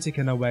authentic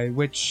in a way,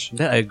 which...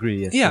 That I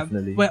agree, yes, yeah,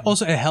 definitely. but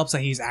also it helps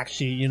that he's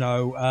actually,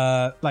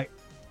 like...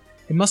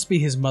 It must be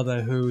his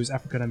mother who's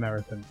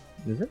African-American.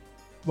 Is it?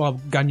 Well,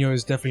 Ganyo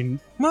is definitely...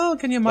 Well,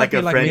 Ganyo might Like be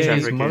a like... French maybe-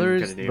 His African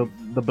mother's kind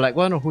of the black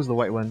one, or who's the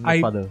white one?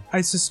 The father.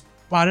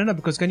 Well, I don't know,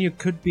 because Ganyo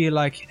could be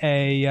like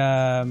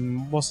a...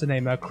 what's the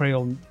name? A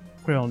Creole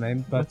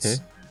name, but... Okay.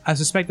 I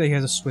suspect that he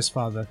has a Swiss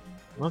father,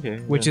 Okay.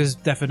 which is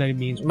definitely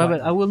means... But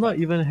white. I will not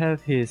even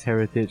have his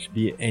heritage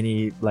be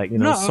any, like,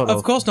 No, sort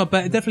of course not,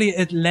 but definitely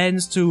it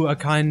lends to a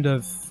kind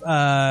of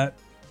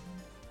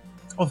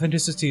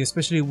authenticity,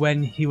 especially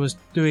when he was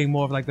doing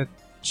more of like the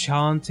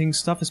chanting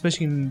stuff,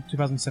 especially in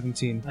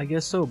 2017. I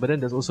guess so, but then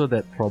there's also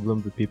that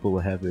problem that people will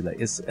have with, like,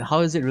 how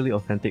is it really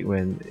authentic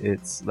when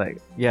it's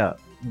like, yeah,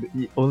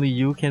 only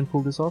you can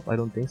pull this off? I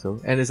don't think so.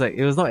 And it's like,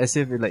 it was not as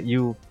if like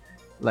you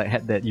like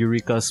had that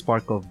eureka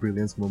spark of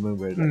brilliance moment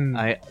where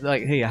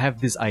like, hey, I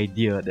have this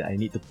idea that I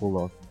need to pull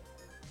off.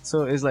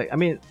 So it's like, I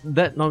mean,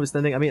 that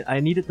notwithstanding, I mean, I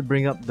needed to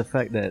bring up the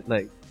fact that,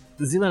 like,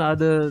 Zeal and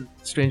Ardor,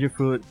 Stranger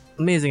Fruit,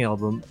 amazing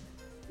album.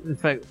 In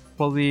fact,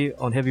 probably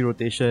on heavy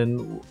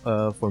rotation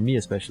for me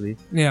especially.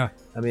 Yeah.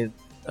 I mean,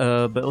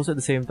 but also at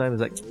the same time,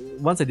 it's like,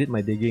 once I did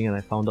my digging and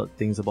I found out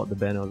things about the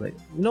band, I was like,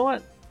 you know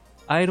what?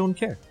 I don't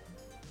care.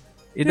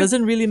 It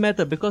doesn't really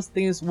matter, because the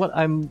thing is, what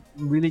I'm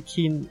really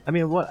keen, I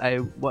mean, what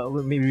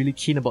made me really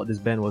keen about this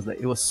band was like,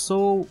 it was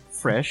so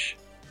fresh,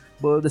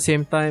 but at the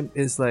same time,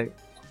 it's like,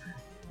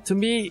 to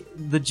me,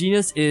 the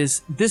genius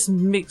is, this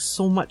makes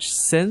so much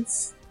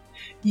sense.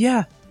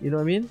 Yeah. You know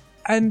what I mean?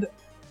 And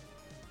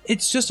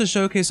it's just a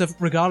showcase of,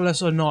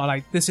 regardless or not,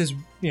 like, this is,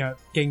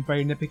 getting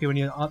very nitpicky when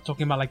you're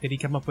talking about, like, did he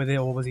come up with it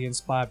or was he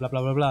inspired, blah,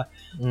 blah, blah,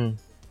 blah.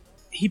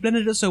 He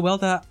blended it so well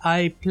that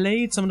I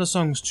played some of the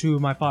songs to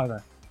my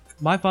father.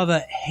 My father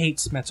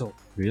hates metal.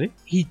 Really?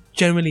 He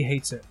genuinely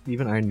hates it.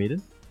 Even Iron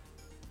Maiden?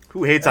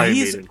 Who hates Iron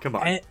He's- Maiden? Come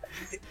on.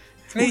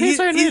 Who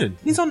hates Iron Maiden?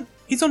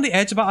 He's on the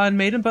edge about Iron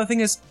Maiden, but the thing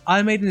is,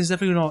 Iron Maiden is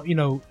definitely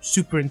not,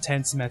 super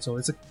intense metal.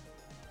 It's a...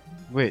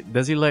 Wait,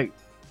 does he like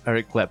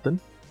Eric Clapton?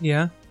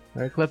 Yeah.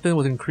 Eric Clapton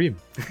was in Cream.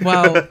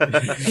 Well,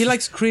 he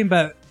likes Cream,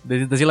 but...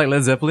 Does he like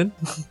Led Zeppelin?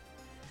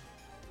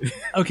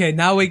 Okay,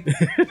 now we're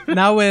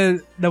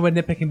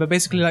nitpicking, but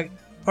basically, like,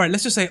 all right,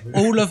 let's just say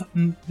all of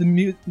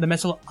the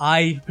metal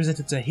I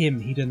presented to him,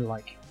 he didn't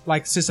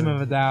like System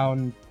of a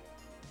Down,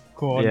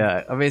 Korn.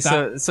 Yeah, I mean,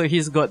 so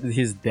he's got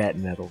his dad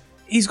metal.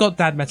 He's got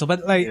dad metal,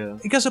 but like, Yeah.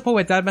 it gets to a point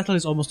where dad metal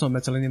is almost not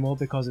metal anymore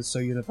because it's so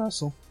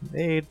universal.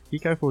 Hey, be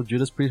careful!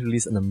 Judas Priest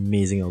released an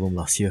amazing album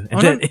last year, and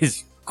Oh, no. that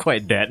is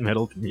quite dad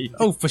metal to me.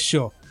 Oh, for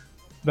sure.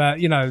 But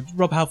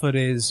Rob Halford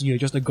is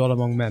just a god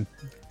among men.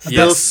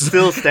 Still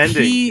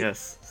standing. He-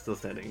 Yes, still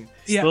standing.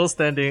 Yeah. Still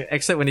standing,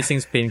 except when he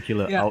sings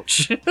Painkiller. Yeah.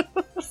 Ouch.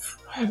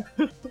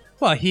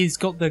 Well, he's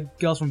got the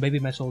girls from Baby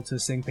Metal to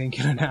sing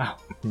Painkiller now.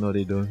 No,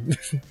 they don't.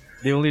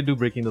 They only do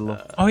Breaking the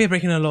Law. Oh yeah,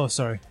 Breaking the Law.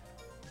 Sorry.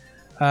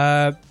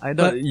 I but-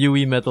 thought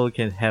UE metal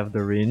can have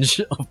the range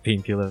of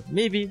Painkiller.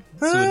 Maybe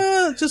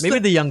soon. Just Maybe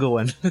the younger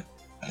one.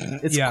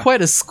 It's Yeah.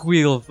 quite a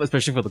squeal,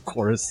 especially for the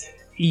chorus.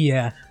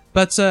 Yeah,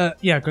 but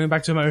going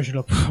back to my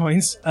original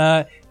points,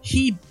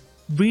 he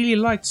really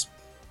liked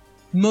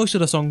most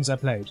of the songs I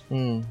played.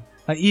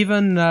 Like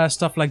even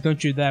stuff like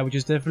 "Don't You Dare," which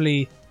is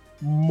definitely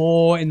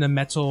more in the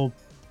metal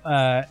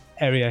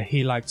area.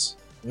 He liked,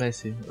 I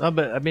see.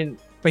 But I mean,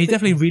 but he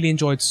definitely really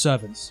enjoyed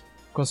 "Servants"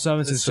 because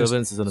 "Servants" is just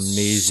Servants is an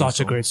amazing such a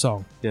song. great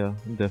song. Yeah,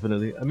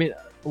 definitely. I mean,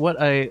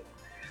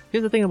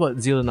 here's the thing about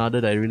Zeal and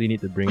Ardor that I really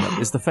need to bring up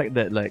is the fact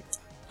that, like,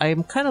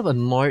 I'm kind of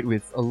annoyed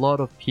with a lot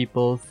of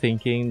people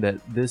thinking that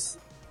these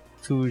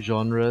two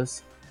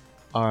genres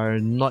are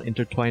not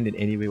intertwined in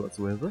any way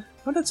whatsoever.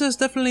 But there's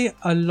definitely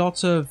a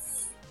lot of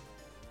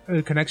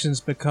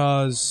connections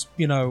because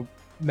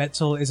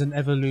metal is an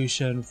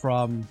evolution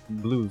from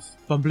Blues.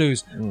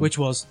 blues, which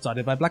was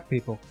started by black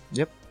people.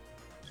 Yep.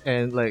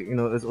 And, like,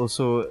 it's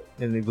also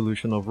an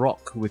evolution of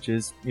rock, which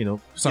is,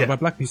 Started by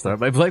black people. started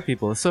by black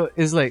people. So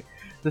it's like,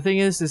 the thing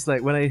is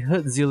like, when I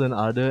heard Zeal and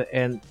Ardor,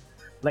 and,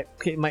 like,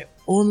 okay, my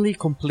only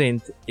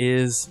complaint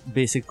is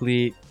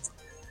basically,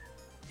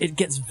 it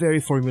gets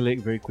very formulaic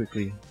very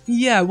quickly.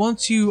 Yeah,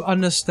 once you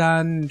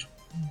understand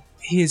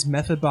his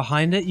method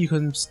behind it, you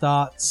can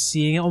start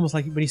seeing it almost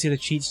like when you see the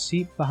cheat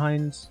sheet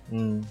behind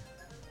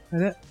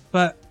it.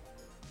 But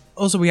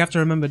Also, we have to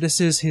remember this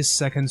is his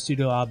second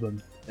studio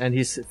album. And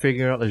he's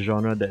figuring out a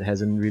genre that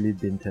hasn't really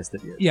been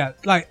tested yet. Yeah,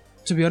 like,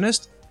 to be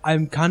honest,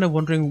 I'm kind of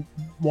wondering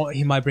what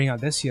he might bring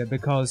out this year,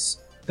 because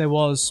there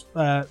was...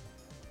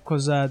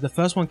 the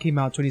first one came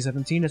out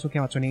 2017, this one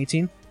came out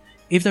 2018.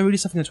 If they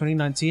release something in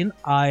 2019,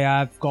 I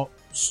have got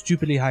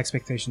stupidly high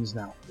expectations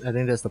now. I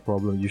think that's the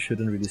problem. You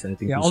shouldn't release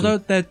anything Yeah, too although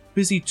soon. they're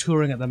busy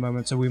touring at the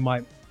moment, so we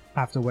might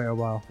have to wait a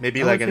while.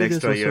 Maybe I like would an say this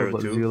extra also year or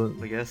about two, Zealand.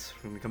 I guess,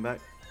 when we come back.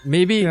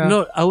 Maybe, Yeah.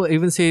 no, I would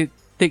even say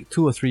take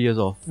 2 or 3 years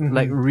off. Mhm.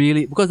 Like,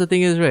 really, because the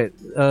thing is, right,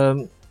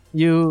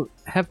 you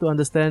have to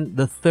understand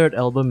the third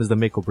album is the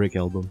make or break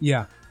album.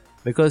 Yeah.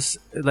 Because,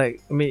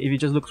 like, I mean, if you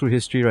just look through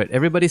history, right,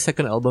 everybody's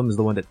second album is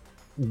the one that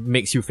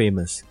makes you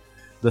famous.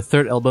 The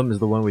third album is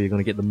the one where you're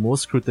gonna get the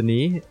most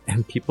scrutiny,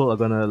 and people are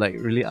gonna, like,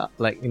 really,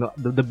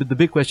 the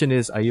big question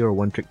is, are you a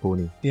one-trick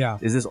pony? Yeah.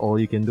 Is this all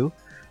you can do?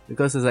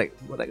 Because it's like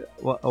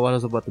what I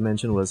was about to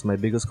mention was my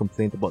biggest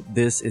complaint about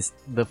this is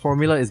the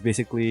formula is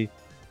basically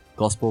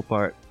gospel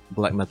part,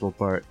 black metal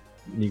part,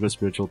 Negro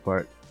spiritual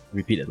part,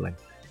 repeated line.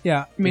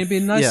 Yeah, I mean, it'd be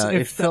nice Yeah,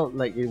 if... it felt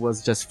like it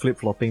was just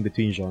flip-flopping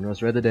between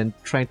genres rather than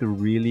trying to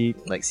really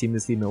like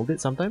seamlessly meld it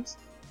sometimes.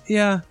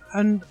 Yeah,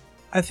 and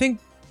I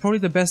think probably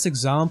the best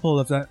example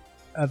of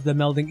the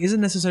melding isn't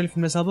necessarily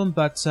from this album,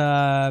 but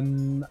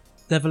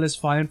Devil Is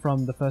Fine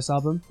from the first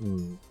album,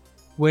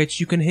 which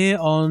you can hear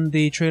on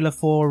the trailer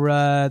for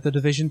The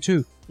Division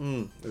 2.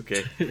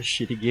 Okay.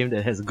 Shitty game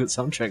that has a good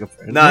soundtrack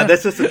apparently. Nah, Yeah.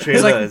 that's just a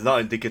trailer. like- It's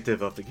not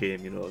indicative of the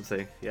game, you know what I'm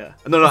saying? Yeah.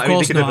 No, Of I mean,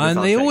 course indicative not, of the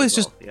and they soundtrack always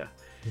as well. Yeah.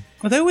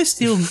 But they always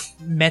steal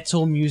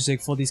metal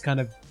music for these kind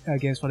of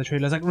games for the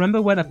trailers. Like,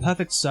 remember when A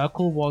Perfect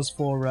Circle was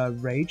for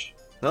Rage?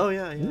 Oh,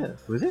 yeah. Yeah,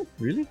 was it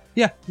really?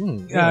 Yeah.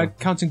 Yeah.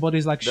 Counting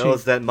bodies like That sheep.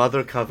 was that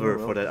mother cover Oh,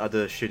 well. for that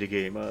other shitty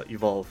game,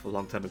 Evolve, a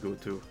long time ago,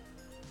 too.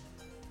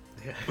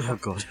 Yeah. Oh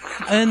god.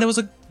 And there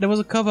was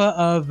a cover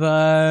of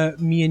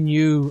Me and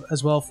You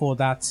as well for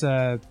that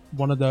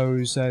one of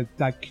those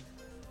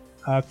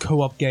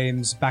co-op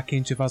games back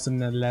in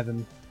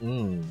 2011.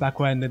 Back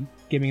when the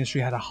gaming industry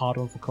had a hard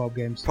one for co-op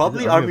games. Probably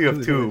Is it Army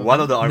of Two. One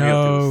of the Army of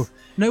No, Twos.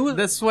 no, it was,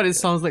 That's what it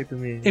sounds like to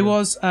me. it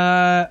was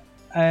a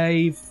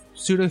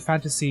pseudo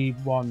fantasy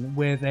one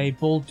with a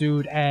bald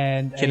dude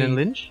and Kenan a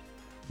Lynch?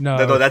 No,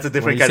 that's a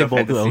different When kind you of say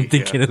Baldur, I fantasy. don't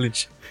think yeah. Kenan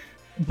Lynch.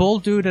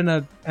 bald dude and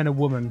a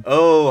woman.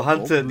 Oh,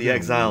 Hunted, Oh, the yeah.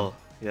 Exile.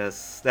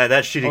 Yes, that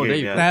shitty Oh, there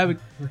game,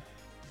 you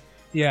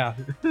yeah. Yeah,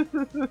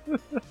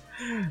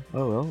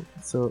 Oh well.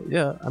 So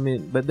yeah, I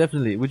mean, but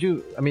definitely,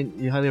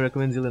 you highly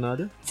recommend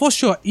Zealand? for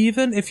sure.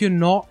 Even if you're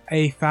not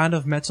a fan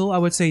of metal, I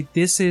would say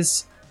this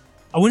is.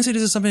 I wouldn't say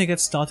this is something that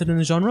gets started in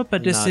the genre,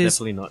 but this is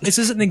definitely not. this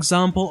is an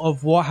example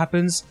of what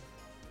happens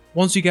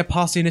once you get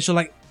past the initial.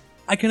 Like,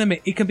 I can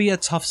admit it can be a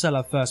tough sell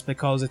at first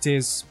because it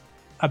is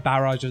a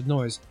barrage of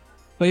noise,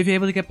 but if you're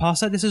able to get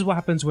past that, this is what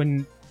happens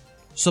when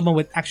someone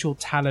with actual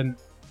talent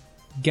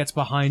gets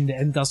behind it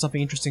and does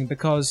something interesting.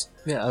 Because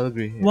Yeah, I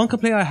agree. Yeah. one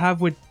complaint I have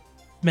with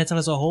metal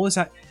as a whole is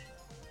that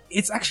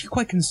it's actually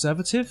quite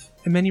conservative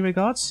in many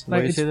regards. Why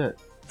do you it's say that?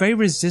 very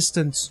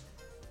resistant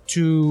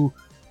to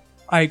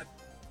like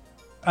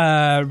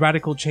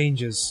radical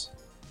changes.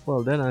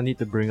 Well, then I need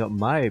to bring up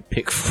my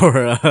pick for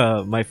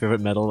my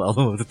favorite metal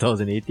album of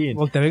 2018.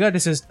 Well, there we go.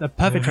 This is a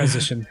perfect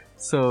transition.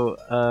 So,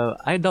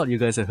 I doubt you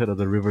guys have heard of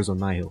the Rivers on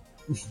Nihil.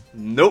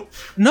 Nope.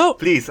 No,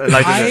 Please,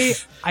 enlighten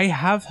I us.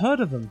 have heard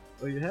of them.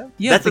 Oh, you have?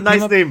 Yeah, That's they a nice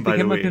came up- name, by they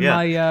the came way, up in yeah.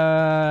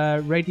 my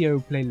radio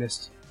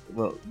playlist.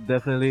 Well,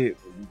 definitely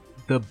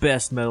the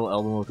best metal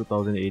album of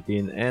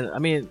 2018. And I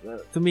mean,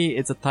 to me,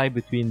 it's a tie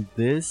between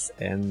this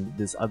and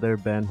this other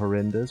band,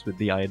 Horrendous, with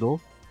The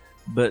Idol.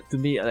 But to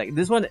me, like,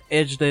 this one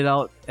edged it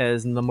out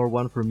as number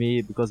one for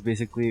me because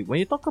basically, when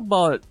you talk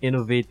about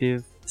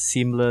innovative,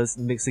 seamless,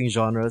 mixing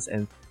genres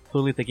and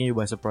totally taking you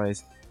by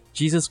surprise,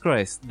 Jesus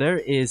Christ, there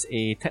is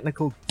a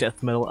technical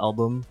death metal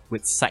album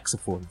with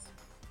saxophones.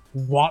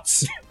 What?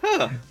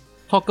 Huh.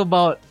 Talk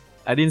about,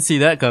 I didn't see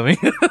that coming.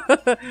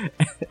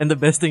 And the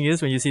best thing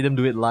is when you see them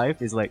do it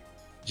live, it's like,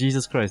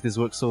 Jesus Christ, this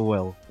works so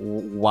well.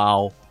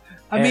 Wow.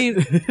 I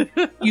mean,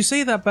 you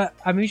say that, but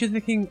I'm usually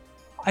thinking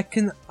I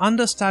can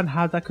understand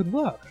how that could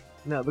work.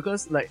 No,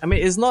 because like I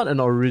mean, it's not an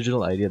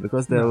original idea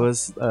because there No.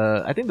 was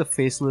I think the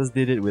Faceless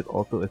did it with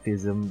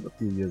Autoatheism a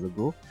few years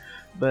ago,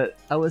 but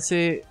I would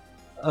say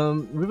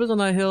Rivers on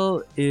a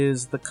Hill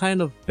is the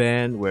kind of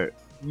band where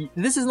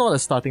this is not a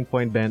starting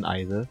point band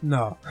either.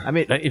 No. I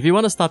mean, like if you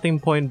want a starting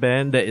point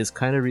band that is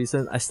kind of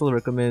recent, I still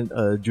recommend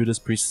Judas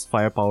Priest's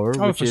Firepower,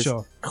 Oh, which for is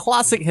sure.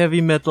 classic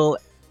heavy metal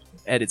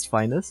at its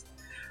finest.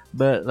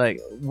 But like,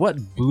 what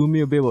blew me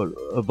away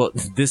about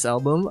this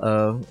album,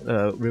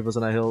 Rivers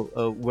on a Hill,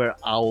 Where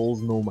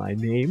Owls Know My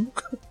Name,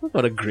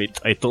 what a great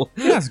title,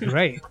 Yeah, that's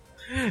great.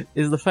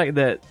 is the fact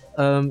that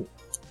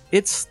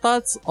it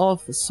starts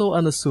off so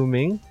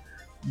unassuming,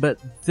 but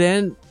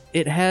then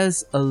it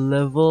has a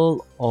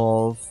level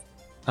of,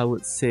 I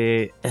would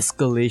say,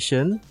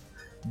 escalation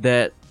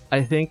that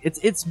I think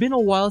it's been a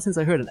while since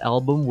I heard an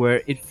album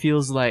where it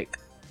feels like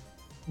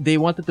they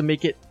wanted to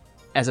make it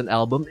as an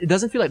album. It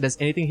doesn't feel like there's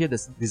anything here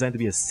that's designed to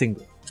be a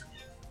single.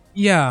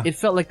 Yeah. It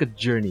felt like a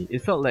journey. It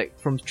felt like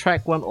from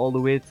track 1 all the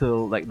way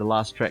till like the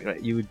last track,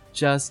 right? You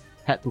just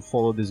had to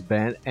follow this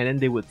band, and then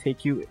they would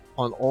take you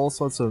on all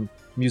sorts of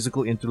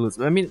musical interludes.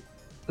 I mean,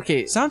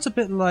 okay, Sounds a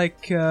bit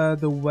like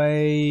the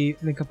way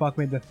Linkin Park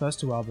made their first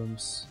 2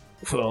 albums.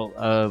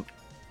 well,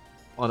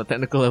 on a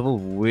technical level,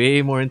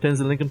 way more intense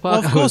than Linkin Park.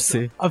 Of I would course,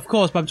 say. but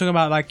I'm talking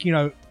about like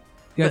the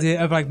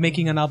idea of like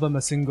making an album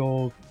a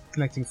single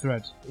connecting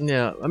thread.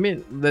 Yeah, I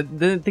mean, the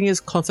thing is,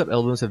 concept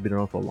albums have been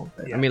around for a long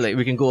time. Yeah. I mean, like,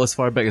 we can go as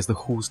far back as The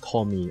Who's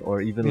Tommy,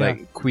 or even Yeah.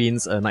 like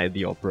Queen's Night at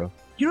the Opera.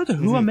 You know the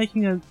Who are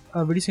making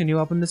releasing a new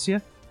album this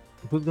year?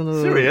 Who's gonna...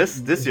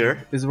 Serious? This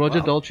year? Is Roger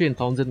Wow. Daltrey and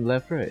Townsend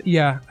left, right?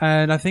 Yeah,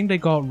 and I think they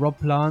got Rob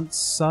Plant's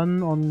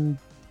son on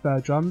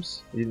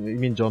drums. You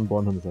mean John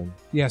Bonham's son?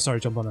 Yeah,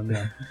 sorry, John Bonham.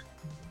 Yeah.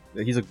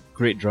 He's a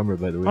great drummer,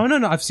 by the way. Oh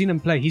no, I've seen him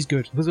play. He's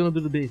good. Who's gonna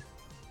do the bass?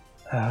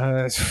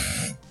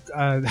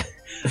 I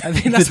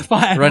think that's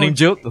fine. Running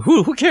joke?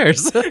 Who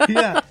cares?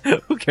 Yeah.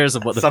 Who cares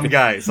about the Some bass?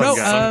 guy. Some No,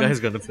 guy. Some guy's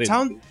gonna play.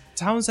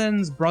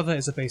 Townsend's brother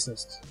is a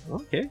bassist.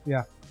 Okay.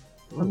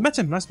 I've met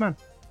him. Nice man.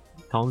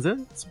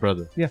 Townsend's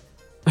brother. Yeah.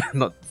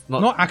 not.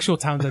 Not actual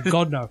Townsend.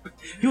 God no.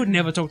 He would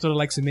never talk to the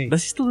likes of me.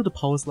 Does he still do the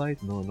power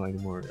slide? No, not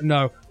anymore.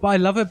 No, but I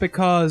love it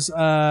because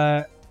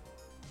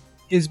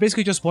it's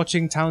basically just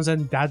watching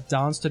Townsend dad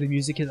dance to the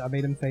music that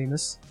made him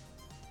famous.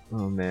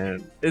 Oh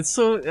man, it's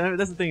so.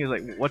 That's the thing, is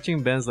like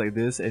watching bands like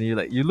this, and you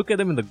look at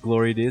them in the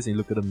glory days, and you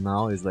look at them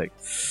now. It's like,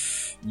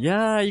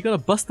 yeah, you're gonna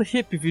bust a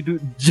hip if you do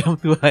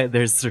jump too high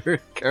there, sir.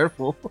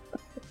 Careful.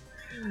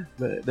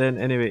 But then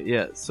anyway,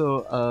 yeah.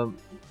 So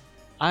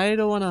I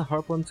don't want to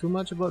harp on too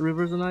much about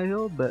Rivers on High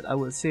Hill, but I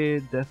would say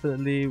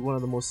definitely one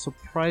of the most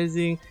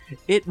surprising.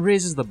 It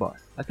raises the bar.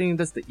 I think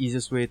that's the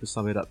easiest way to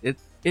sum it up.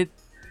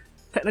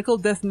 Technical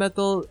death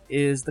metal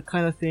is the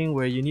kind of thing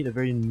where you need a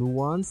very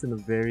nuanced and a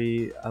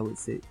very, I would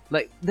say,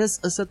 like,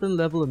 there's a certain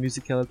level of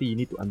musicality you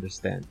need to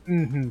understand.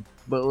 Mm-hmm.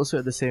 But also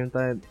at the same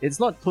time, it's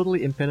not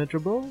totally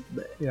impenetrable,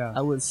 but Yeah.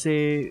 I would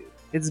say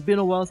it's been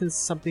a while since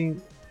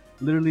something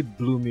literally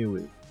blew me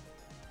away.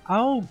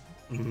 I'll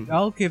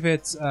give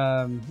it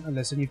a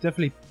listen. You've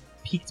definitely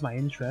piqued my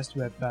interest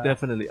with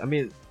Definitely. I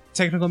mean,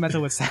 technical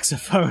metal with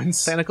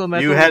saxophones. technical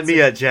metal... You had me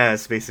at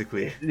jazz,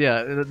 basically.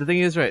 Yeah, the thing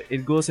is, right,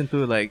 it goes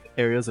into like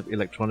areas of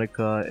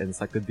electronica and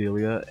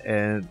psychedelia,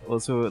 and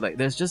also like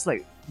there's just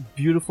like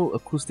beautiful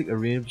acoustic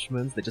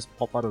arrangements that just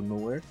pop out of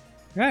nowhere.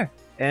 Yeah.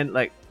 And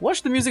like,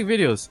 watch the music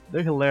videos;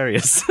 they're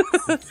hilarious.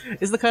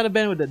 It's the kind of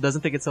band that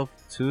doesn't take itself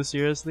too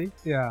seriously.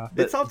 Yeah.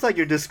 It sounds like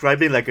you're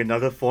describing like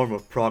another form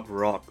of prog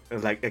rock,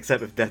 like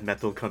except with death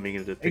metal coming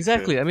into the picture.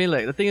 Exactly. I mean,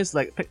 like the thing is,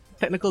 like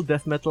technical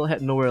death metal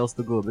had nowhere else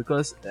to go,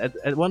 because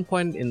at one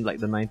point in like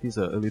the 90s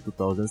or early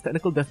 2000s,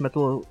 technical death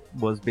metal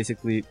was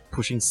basically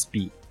pushing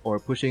speed, or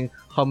pushing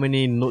how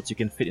many notes you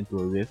can fit into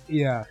a riff.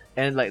 Yeah.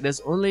 And like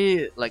there's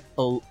only like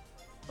a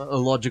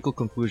logical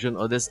conclusion,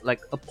 or there's like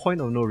a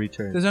point of no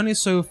return. There's only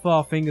so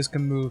far fingers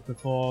can move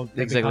before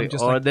they Exactly. become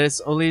just Or like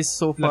there's only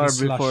so far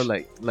slush. before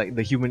like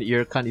the human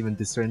ear can't even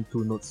discern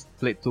two notes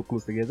played too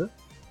close together.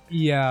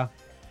 yeah.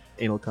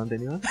 Anal cunt,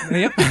 anyone?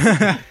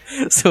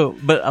 Yep. So,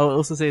 but I will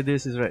also say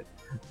this is right.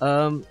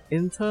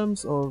 In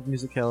terms of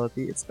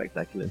musicality, it's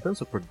spectacular. In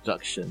terms of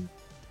production,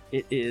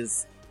 it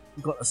is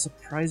got a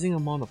surprising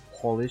amount of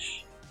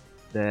polish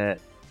that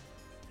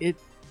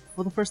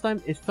for the first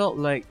time, it felt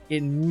like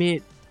it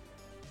made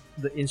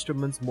the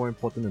instruments more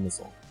important than the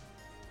song.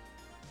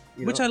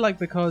 Which I like,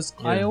 because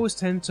I Yeah. always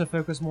tend to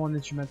focus more on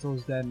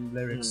instrumentals than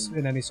lyrics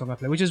in any song I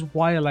play, which is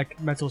why I like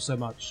metal so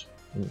much.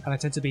 Mm. And I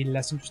tend to be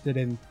less interested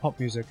in pop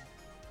music.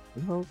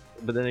 Well,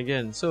 but then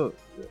again, so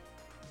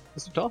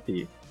Mr.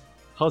 Toffee,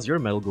 how's your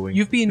metal going?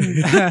 You've been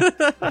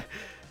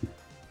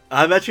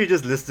I'm actually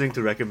just listening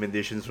to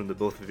recommendations from the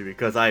both of you,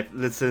 because I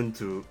don't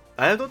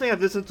think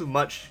I've listened to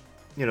much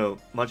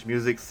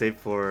music save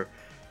for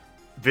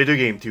video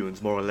game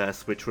tunes, more or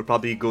less, which we'll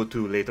probably go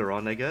to later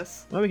on, I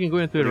guess. Well, we can go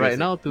into it What do you right guys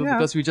now too, Yeah.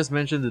 because we just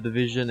mentioned the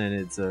Division and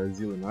its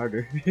Zeal and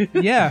Ardor.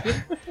 yeah.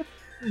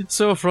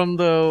 So from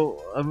the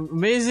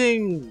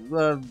amazing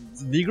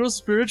Negro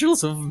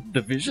spirituals of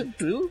Division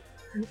 2,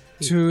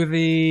 to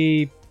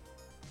the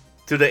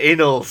To the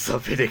annals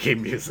of video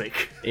game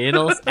music.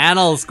 annals,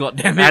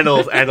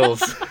 goddammit.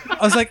 Annals.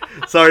 I was like,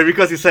 Sorry,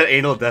 because you said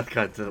anal death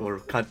cunt or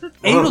cunt.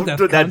 anal death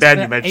that cunts. band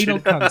you Anal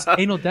mentioned. cunts.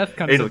 Anal death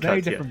cunts is Anal a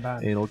very cunts, yeah. different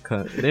band. Anal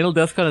cunt. Anal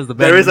Death Cunt is the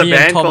band There is a me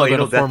band and Tom called are going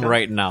Anal to Death form Cunt?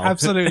 right now.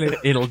 Absolutely.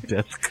 Anal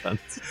Death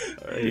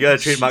Cunt. You gotta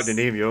trademark the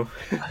name, yo.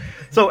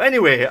 So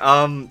anyway,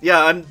 I'm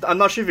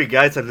not sure if you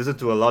guys have listened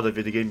to a lot of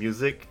video game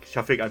music.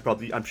 Shafiq,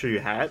 I'm sure you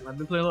had. I've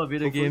been playing a lot of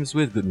video Hopefully. games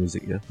with good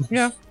music, yeah.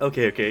 Yeah.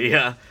 Okay,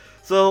 yeah.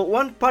 So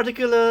one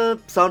particular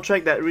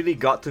soundtrack that really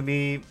got to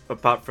me,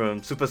 apart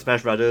from Super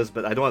Smash Brothers,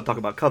 but I don't want to talk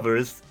about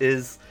covers,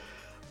 is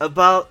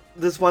about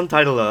this one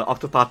title,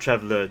 Octopath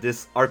Traveler,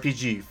 this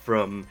RPG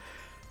from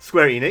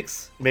Square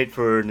Enix, made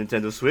for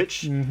Nintendo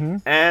Switch. Mm-hmm.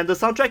 And the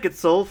soundtrack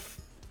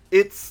itself,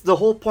 the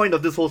whole point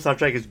of this whole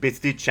soundtrack is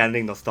basically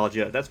channeling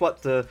nostalgia. That's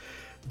what the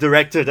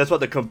director, that's what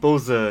the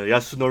composer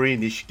Yasunori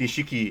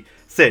Nishiki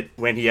said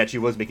when he actually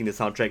was making the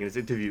soundtrack in his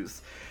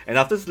interviews. And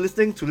after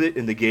listening to it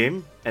in the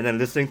game, and then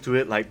listening to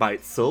it like by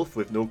itself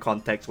with no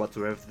context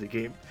whatsoever to the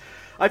game,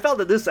 I felt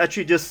that this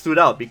actually just stood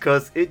out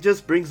because it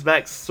just brings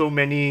back so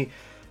many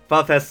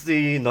Final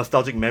Fantasy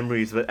nostalgic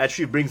memories, but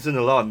actually brings in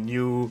a lot of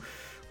new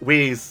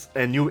ways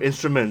and new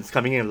instruments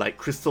coming in, like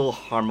crystal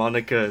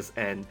harmonicas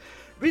and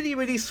really,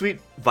 really sweet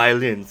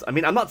violins. I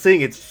mean, I'm not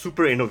saying it's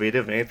super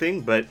innovative or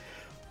anything, but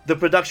the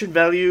production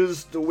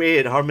values, the way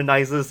it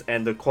harmonizes,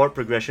 and the chord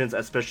progressions,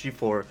 especially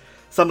for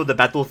some of the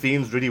battle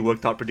themes, really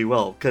worked out pretty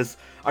well. Because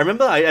I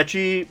remember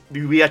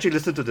we actually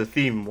listened to the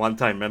theme one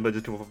time, remember,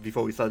 just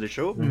before we started the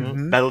show?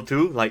 Mm-hmm. Battle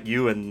 2, like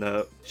you and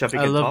Shafiq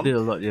I and loved Tom. it a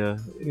lot, yeah.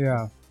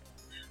 Yeah.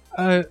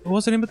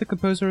 What's the name of the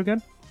composer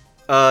again?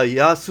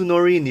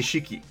 Yasunori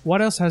Nishiki.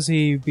 What else has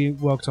he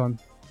worked on?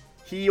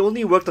 He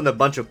only worked on a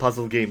bunch of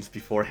puzzle games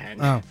beforehand.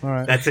 Oh,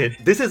 alright. That's it.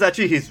 This is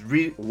actually his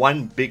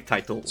one big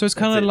title. So it's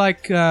kind of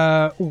That's it.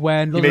 like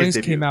when Lord of the made Rings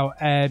his came debut. out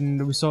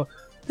and we saw,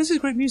 this is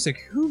great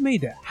music. Who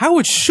made it?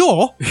 Howard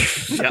Shaw?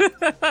 Yeah.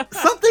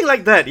 Something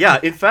like that, yeah.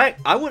 In fact,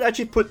 I would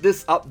actually put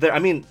this up there. I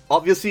mean,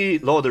 obviously,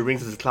 Lord of the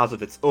Rings is a class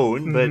of its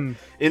own, but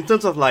in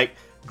terms of like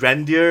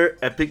grandeur,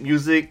 epic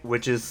music,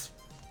 which is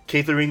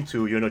catering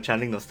to,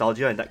 channeling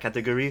nostalgia in that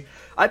category,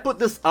 I put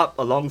this up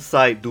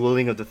alongside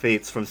Dueling of the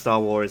Fates from Star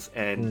Wars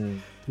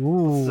and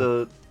Ooh.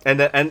 so and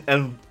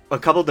a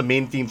couple of the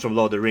main themes from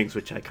Lord of the Rings,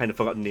 which I kind of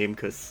forgot the name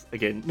because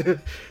again,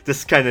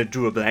 this kind of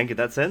drew a blank in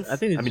that sense. I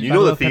think it's you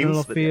know the Battle themes.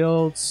 of but-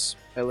 Fields,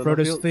 Battle of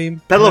Frodo's Fields.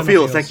 theme. Battle of Battle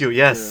Fields, thank you.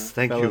 Yes, Yeah,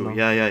 thank Battle you. of-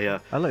 Yeah.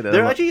 I like that.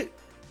 They're a lot. actually,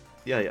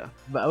 yeah.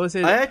 But I would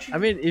say, I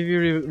mean, if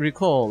you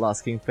recall,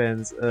 Last King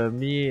fans,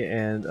 me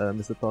and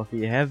Mr.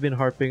 Toffee have been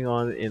harping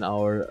on in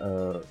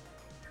our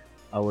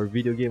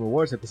video game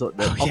awards episode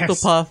that Oh, yes.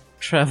 Octopath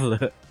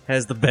Traveler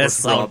has the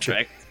best Was robbed.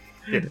 soundtrack,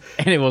 Yeah.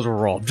 and it was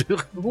robbed. Who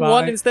By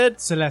won instead?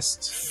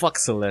 Celeste. Fuck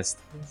Celeste.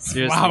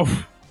 Seriously. Wow.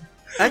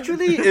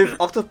 Actually, if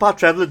Octopath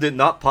Traveler did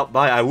not pop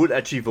by, I would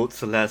actually vote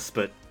Celeste,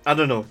 but I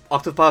don't know.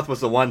 Octopath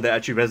was the one that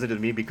actually resonated with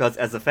me because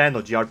as a fan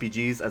of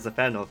JRPGs, as a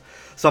fan of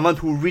someone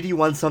who really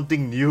wants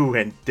something new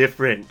and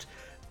different,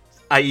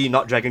 i.e.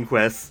 not Dragon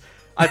Quest,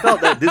 I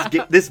felt that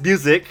this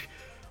music,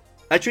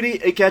 actually,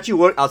 it can actually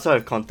work outside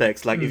of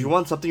context. Like, if you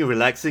want something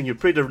relaxing, you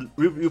play the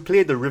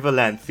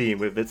Riverland theme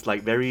with its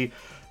like very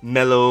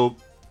mellow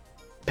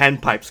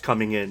panpipes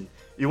coming in.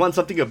 You want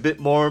something a bit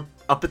more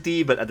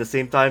uppity, but at the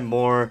same time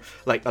more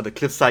like on the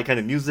cliffside kind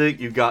of music.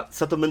 You got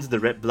Settlements in the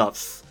Red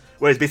Bluffs,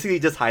 where it's basically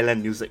just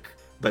Highland music,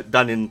 but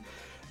done in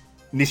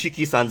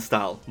Nishiki-san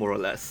style, more or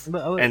less.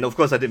 But I would- And of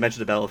course, I did mention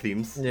the battle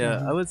themes.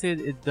 Yeah, I would say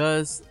it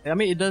does. I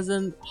mean, it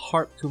doesn't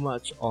harp too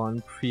much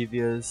on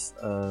previous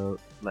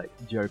like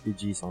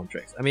JRPG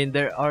soundtracks. I mean,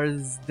 there are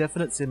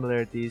definite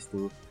similarities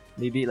to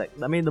maybe like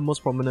the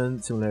most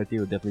prominent similarity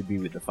would definitely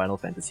be with the Final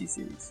Fantasy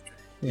series.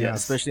 Yeah,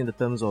 Especially in the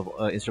terms of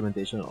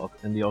instrumentation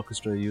and the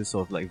orchestra use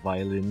of like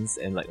violins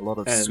and like a lot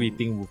of And-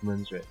 sweeping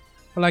movements, right?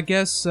 Well, I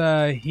guess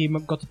he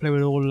got to play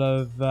with all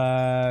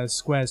of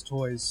Square's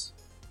toys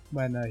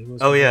when he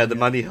was. Oh yeah, the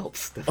money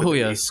helps. Definitely.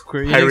 Oh yeah,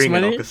 Square Enix Hiring an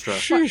money. orchestra.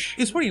 Sheesh.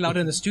 It's pretty loud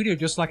in the studio,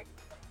 just like,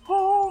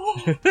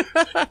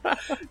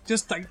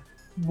 just like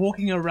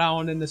walking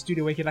around in the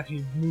studio where he can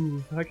actually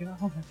move. Like,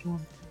 oh my god.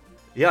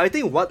 Yeah, I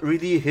think what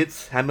really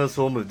hammers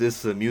home with this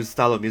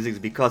style of music is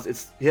because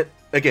it's,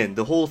 again,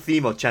 the whole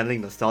theme of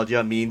channeling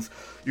nostalgia means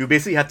you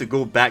basically have to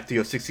go back to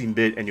your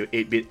 16-bit and your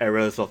 8-bit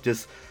eras of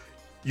just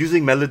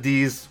using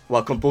melodies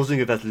while composing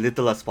with as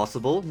little as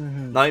possible.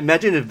 Now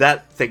imagine if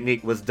that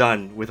technique was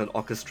done with an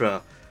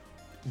orchestra,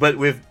 but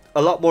with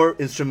a lot more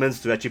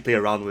instruments to actually play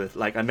around with.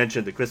 Like I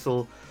mentioned, the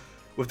crystal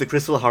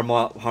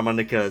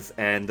harmonicas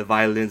and the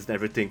violins and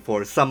everything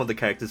for some of the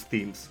characters'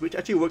 themes, which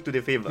actually work to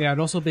their favor. Yeah, and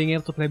also being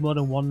able to play more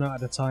than one note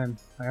at a time.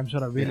 Like, I'm sure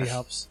that really Yes.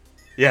 helps.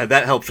 Yeah,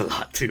 that helps a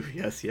lot too.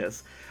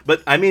 Yes.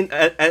 But I mean,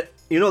 like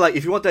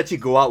if you want to actually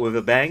go out with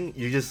a bang,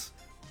 you just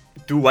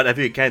do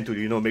whatever you can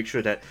to, make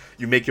sure that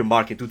you make your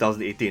mark in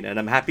 2018. And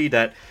I'm happy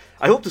that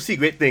I hope to see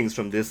great things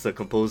from this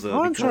composer.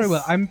 Oh, I'm sure it will.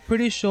 because- I'm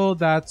pretty sure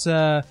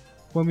that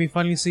when we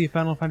finally see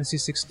Final Fantasy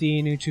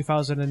 16 in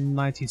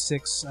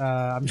 2096,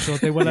 I'm sure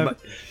they will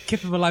have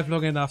kept him alive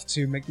long enough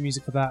to make the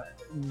music for that.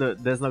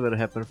 That's not gonna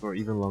happen for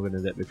even longer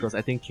than that because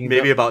I think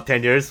maybe about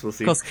 10 years, we'll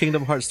see. because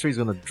Kingdom Hearts 3 is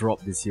gonna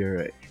drop this year,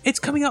 right? It's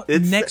coming out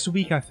It's- next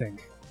week, I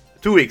think.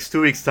 2 weeks time.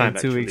 In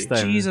 2 actually. weeks'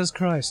 time. Jesus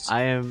Christ.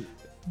 I am.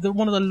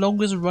 One of the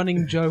longest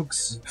running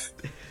jokes.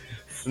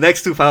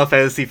 Next to Final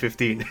Fantasy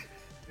 15.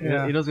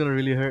 Yeah. You know what's gonna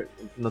really hurt?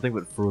 Nothing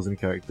but frozen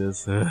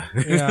characters.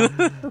 Yeah.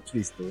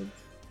 Please don't.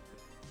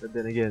 But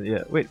then again,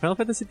 yeah. Wait, Final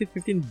Fantasy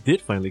 15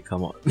 did finally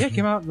come out. Yeah, it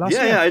came out last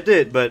yeah, year. I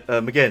did. But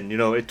again,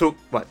 it took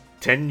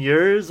 10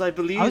 years, I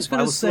believe. I was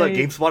gonna still at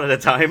say- GameSpot at the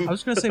time. I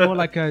was going to say more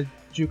like a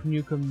Duke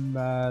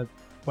Nukem,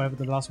 whatever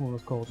the last one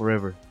was called.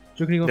 Forever.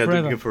 Duke Nukem Yeah,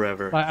 Forever. Duke Nukem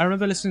Forever. Like, I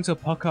remember listening to a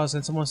podcast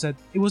and someone said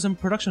it was in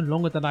production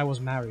longer than I was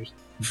married.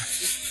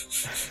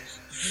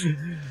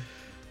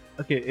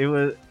 Okay, it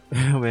was.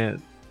 Oh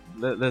man,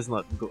 let's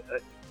not go.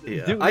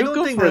 Yeah, You- I you don't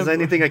go think for there's it.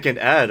 anything I can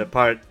add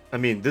apart. I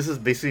mean, this is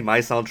basically my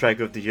soundtrack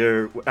of the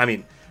year. I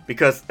mean,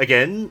 because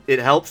again, it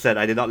helps that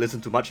I did not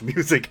listen to much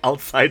music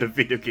outside of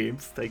video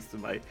games, thanks to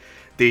my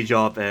day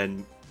job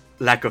and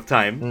lack of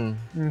time.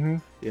 Mm-hmm.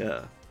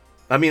 Yeah.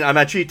 I mean, I'm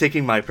actually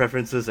taking my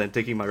preferences and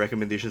taking my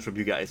recommendations from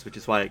you guys, which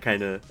is why I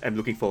kind of am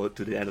looking forward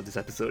to the end of this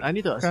episode. I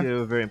need to ask Okay. you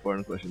a very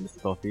important question, Mr.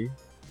 Toffee.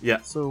 Yeah.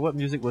 So, what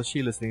music was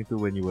she listening to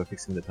when you were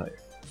fixing the tire?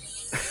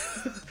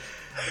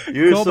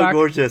 You're Go so back.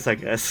 gorgeous, I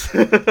guess.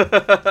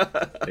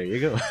 There you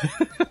go.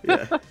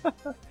 Yeah.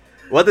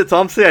 What did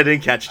Tom say? I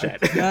didn't catch that.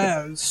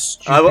 Yeah,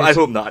 I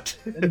hope not.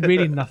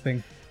 Really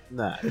nothing.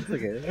 Nah, it's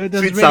okay. There's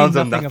Sweet really sounds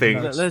of nothing nothing.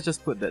 about it. Let's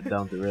just put that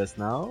down to rest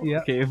now. Yeah.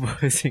 Okay,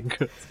 boys and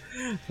girls.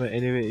 But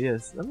anyway,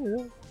 yes. I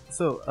mean,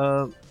 so,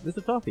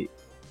 Mr. Toffee.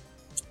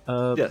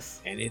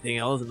 Yes. Anything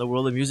else in the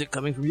world of music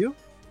coming from you?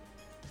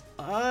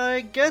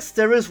 I guess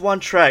there is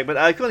one track, but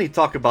I can only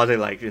talk about it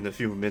like in a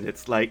few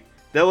minutes. Like,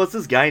 there was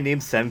this guy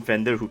named Sam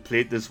Fender who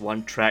played this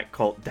one track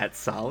called That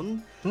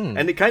Sound,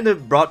 and it kind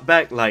of brought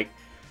back like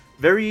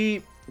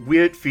very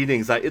weird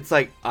feelings. Like it's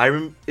like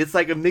it's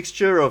like a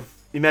mixture of,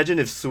 imagine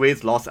if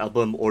Suede's Lost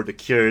album or The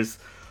Cure's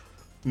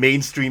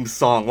mainstream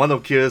song, one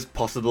of Cure's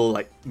possible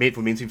like made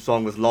for mainstream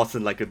song was lost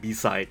in like a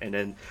B-side and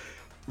then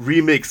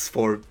remix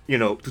for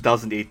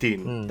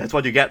 2018. That's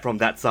what you get from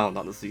That Sound,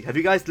 honestly. Have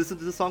you guys listened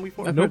to the song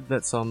before? I've heard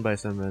that song by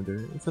Sam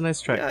Fender. It's a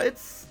nice track. Yeah,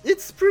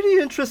 it's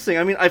pretty interesting.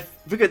 I mean, I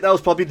figured that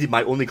was probably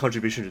my only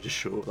contribution to the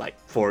show, like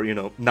for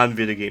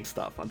non-video game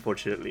stuff,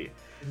 unfortunately,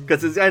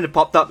 because it's kind of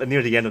popped up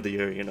near the end of the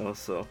year,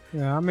 so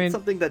Yeah, I mean,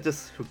 something that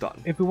just hooked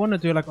on. if we want to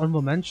do like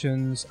honorable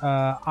mentions,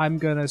 I'm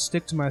gonna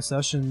stick to my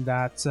assertion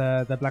that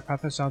the Black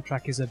Panther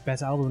soundtrack is a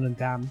better album than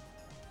Damn.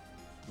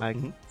 I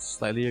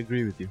slightly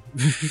agree with you.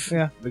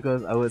 Yeah.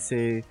 Because I would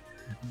say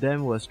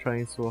Dem was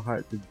trying so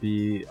hard to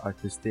be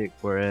artistic,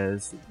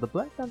 whereas the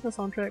Black Panther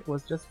soundtrack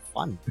was just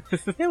fun.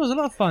 It was a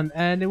lot of fun,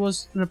 and it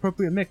was an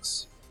appropriate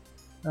mix.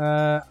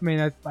 I mean,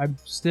 I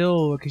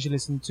still occasionally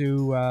listen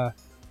to.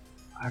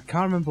 I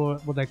can't remember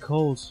what they're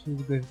called.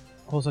 They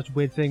call such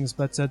weird things,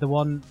 but the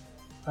one,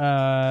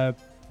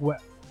 where,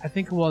 I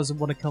think it was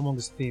one of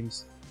Killmonger's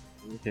themes.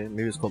 Okay,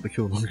 maybe it's called the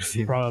Killmonger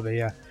theme. Probably,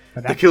 yeah.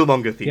 But The that,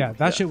 Killmonger theme. yeah,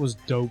 that shit was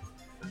dope.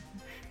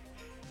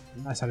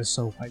 I sounded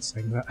so white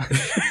saying that.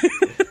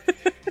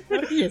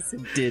 Yes,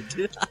 it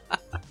did.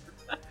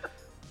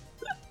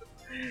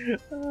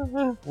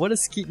 What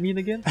does skeet mean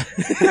again?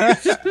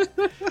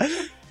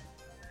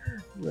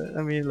 But,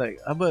 I mean, like,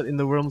 how about in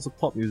the realms of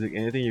pop music?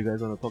 Anything you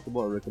guys want to talk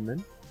about or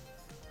recommend?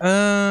 What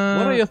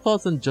are your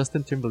thoughts on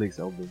Justin Timberlake's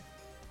album?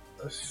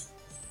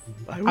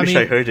 I wish mean,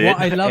 I heard it. what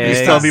I love Please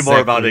is tell that- me more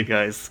about it,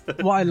 guys.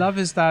 What I love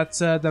is that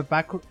the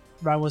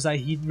background was that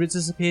he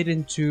disappeared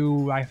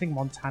into, I think,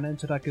 Montana,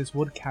 into like his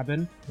wood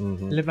cabin.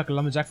 Mm-hmm. Lived like a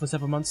lumberjack for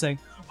several months, saying,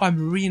 "Oh,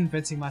 I'm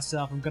reinventing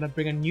myself. I'm gonna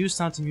bring a new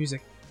sound to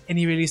music." And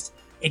he released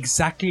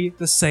exactly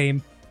the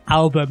same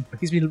album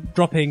he's been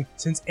dropping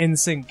since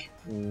NSYNC.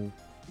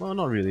 Well,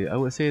 not really. I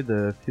would say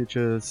the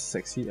Future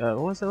Sexy... what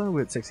was that one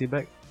with Sexy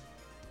Back?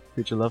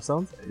 Future Love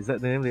Sounds? Is that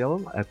the name of the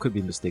album? I could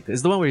be mistaken.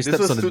 It's the one where he This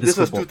steps on the this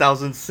disco was ball.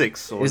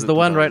 2006. Or It's was it the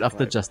one right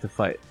after 2005?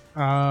 Justified.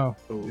 Oh,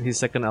 Oh. His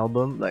second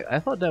album. Like, I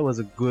thought that was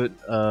a good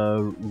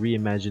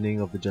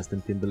reimagining of the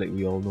Justin Timberlake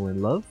we all know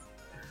and love.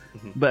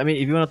 Mhm. But I mean,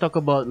 if you want to talk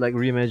about like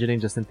reimagining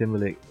Justin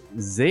Timberlake,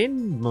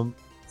 Zayn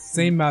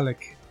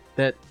Malik.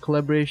 that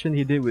collaboration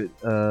he did with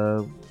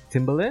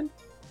Timbaland,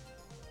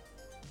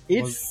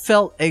 it Was-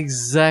 felt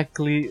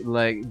exactly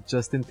like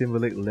Justin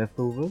Timberlake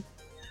leftover.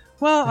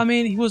 Well, I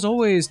mean, he was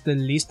always the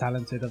least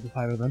talented of the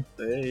five of them.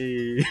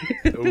 Hey.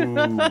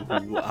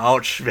 Ooh,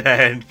 ouch,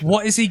 man.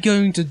 What is he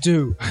going to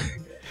do?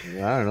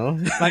 I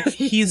don't know. Like,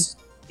 he's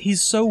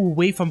so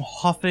weak from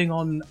huffing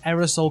on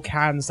aerosol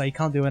cans that he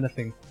can't do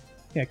anything.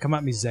 Yeah, come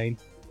at me, Zayn.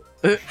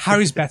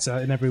 Harry's better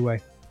in every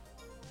way.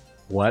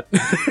 What?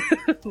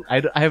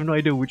 I have no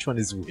idea which one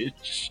is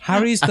which.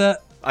 Harry's the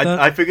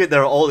I figured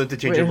they're all Wait,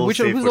 interchangeable. which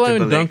one? save Who's for the one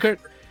with Timberlake.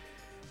 Dunkirk?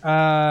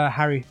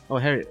 Harry. Oh,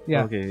 Harry.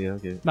 Yeah. Okay, yeah,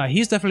 okay. No,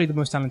 he's definitely the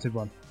most talented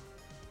one.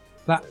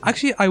 Like,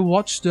 actually, I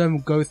watched them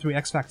go through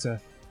X Factor.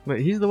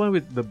 Wait, he's the one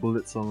with the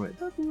bullet song, right?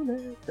 The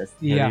bullet. That's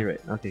Yeah. Harry,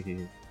 right? Okay, okay,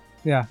 okay.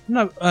 Yeah,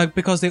 no,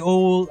 because they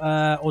all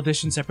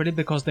auditioned separately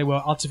because they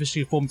were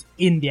artificially formed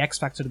in the X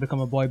Factor to become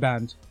a boy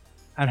band.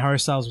 And Harry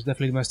Styles was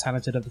definitely the most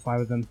talented of the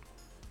five of them.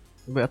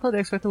 Wait, I thought the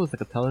X Factor was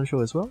like a talent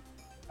show as well.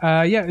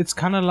 Yeah, it's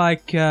kind of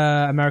like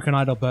American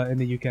Idol, but in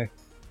the UK.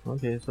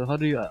 Okay, so how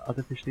do you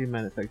artificially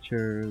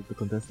manufacture the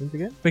contestants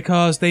again?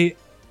 Because they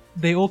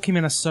all came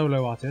in as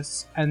solo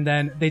artists, and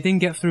then they didn't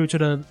get through to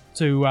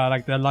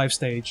the live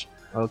stage,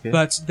 Okay.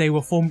 but they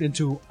were formed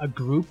into a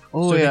group.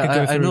 oh so they yeah, could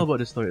go I through. know about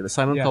this story. The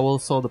Simon Yeah. Cowell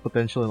saw the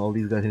potential in all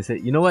these guys and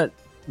said, "You know what?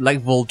 Like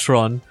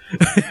Voltron,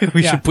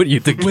 we Yeah. should put you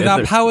together." With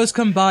our powers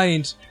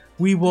combined,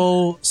 we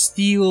will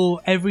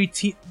steal every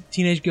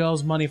teenage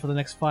girl's money for the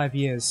next 5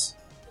 years.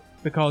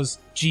 Because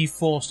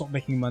G4 stopped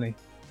making money.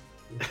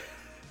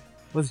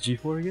 What's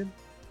G4 again?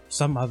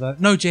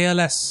 No,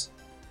 JLS.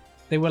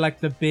 They were like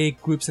the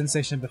big group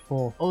sensation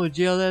before. Oh,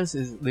 GLS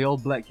is the all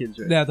black kids,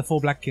 right? Yeah, the 4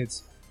 black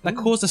kids. that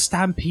caused a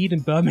stampede in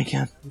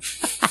Birmingham.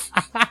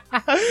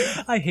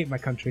 I hate my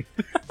country.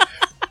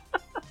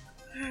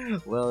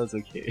 Well, it's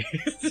okay.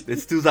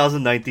 It's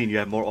 2019. You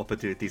have more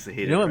opportunities to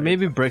hate You know it. what? Right?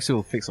 Maybe Brexit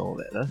will fix all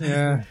that. Huh?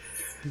 Yeah.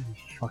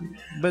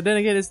 But then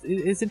again,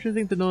 it's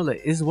interesting to know,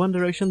 like, is One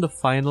Direction the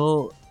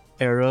final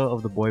era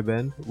of the boy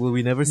band? Will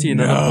we never see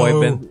another boy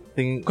band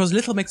thing? Because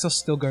Little Mix are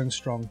still going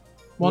strong.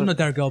 Well, no,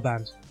 they're a girl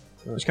band.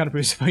 Which kind of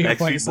proves your point.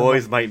 Backstreet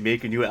Boys might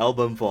make a new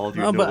album for all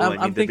you know. But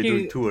I'm they've been doing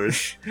thinking-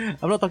 tours.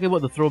 I'm not talking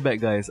about the throwback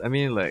guys. I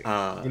mean, like, you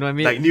know what I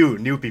mean? Like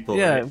new people.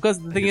 Yeah, right? because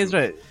the thing is,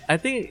 right, I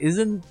think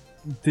isn't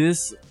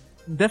this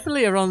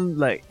definitely around,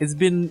 like, it's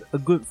been a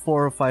good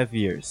 4 or 5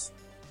 years.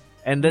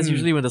 And that's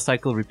usually when the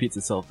cycle repeats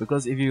itself.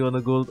 Because if you want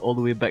to go all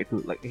the way back to,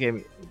 like, okay, I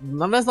mean,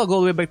 let's not go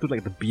all the way back to,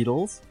 like, the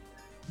Beatles.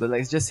 But, like,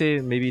 let's just say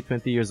maybe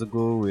 20 years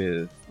ago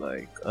with,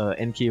 like,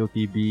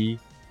 NKOTB.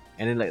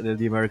 And then, like,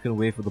 the American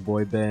wave for the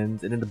boy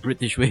bands. And then the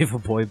British wave for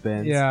boy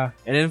bands. Yeah.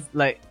 And then,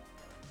 like,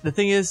 the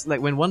thing is,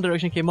 like, when One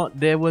Direction came out,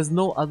 there was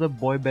no other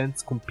boy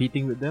bands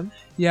competing with them.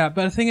 Yeah,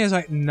 but the thing is,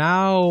 like,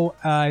 now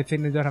I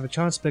think they don't have a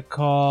chance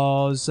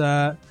because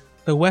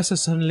the West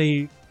has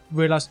suddenly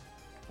realized,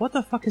 what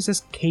the fuck is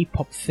this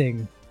K-pop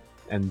thing?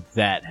 And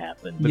that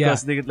happened. Yeah.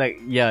 Because they, like,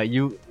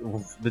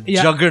 the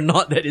Yeah.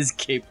 juggernaut that is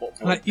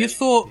K-pop. Like, you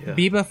thought Yeah.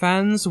 Bieber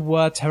fans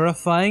were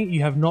terrifying,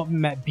 you have not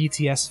met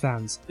BTS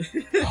fans.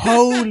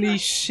 Holy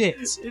shit.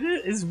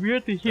 It's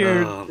weird to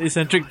hear Oh my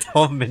eccentric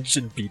Tom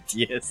mention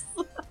BTS.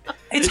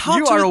 It's hard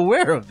You to... are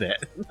aware of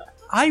that.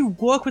 I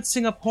work with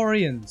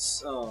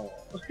Singaporeans. Oh.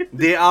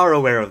 They are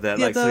aware of that.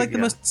 Yeah, like, they're so, like the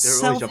most they're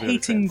always jumping on the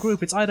self-hating fence.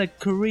 group. It's either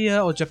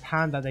Korea or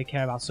Japan that they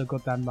care about so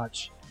goddamn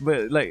much.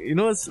 But, like, you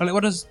know what's... Like,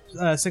 what does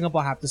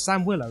Singapore have? The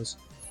Sam Willows?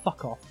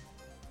 Fuck off.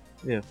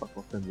 Yeah, fuck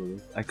off them,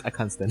 Willows. I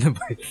can't stand them.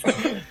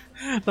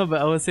 No, but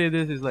I would say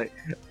this is, like...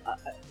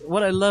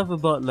 what I love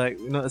about, like,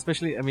 you know,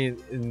 especially, I mean,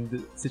 in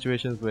the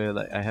situations where,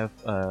 like, I have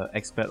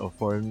expat or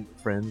foreign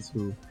friends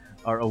who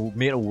are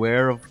made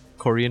aware of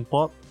Korean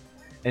pop,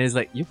 and it's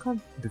like, you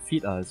can't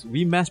defeat us.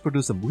 We mass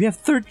produce them. We have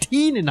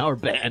 13 in our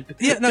band.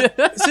 Yeah, no,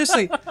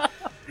 seriously.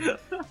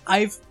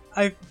 I've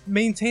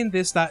maintained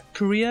this, that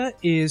Korea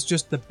is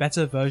just the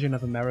better version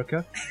of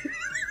America.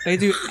 They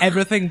do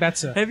everything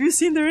better. Have you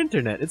seen their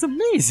internet? It's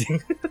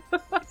amazing.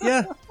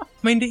 Yeah.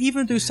 I mean, they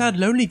even do Sad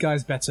Lonely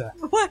Guys better.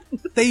 What?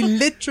 They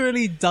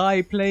literally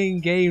die playing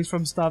games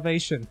from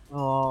starvation.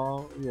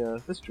 Oh, yeah,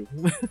 that's true.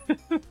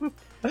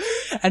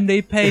 And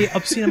they pay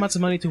obscene amounts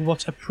of money to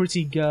watch a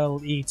pretty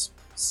girl eat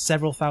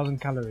several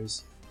thousand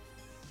calories.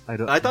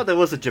 I thought that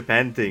was a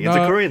Japan thing. It's a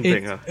No, Korean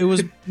thing, huh? It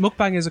was...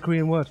 Mukbang is a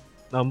Korean word.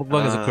 No,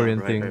 mukbang is a Korean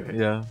right, thing. right.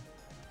 Yeah.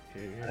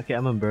 Okay. Okay,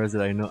 I'm embarrassed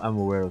that I'm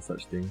aware of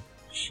such thing.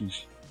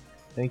 Sheesh.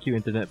 Thank you,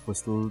 internet, for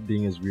still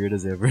being as weird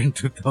as ever in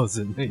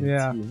 2019.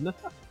 Yeah.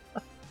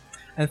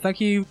 And thank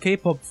you,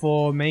 K-pop,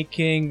 for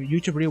making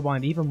YouTube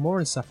Rewind even more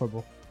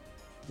insufferable.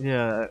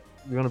 Yeah,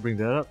 you want to bring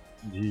that up?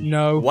 Gee.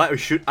 No. Why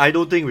should? I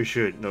don't think we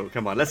should. No,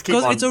 come on. Let's keep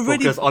 'Cause on it's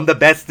already- focus on the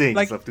best things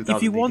Like, of 2018.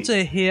 if you want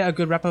to hear a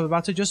good wrap up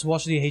about it, just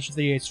watch the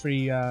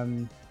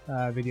H3H3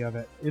 video of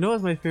it. You know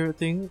what's my favorite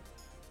thing?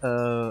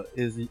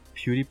 Is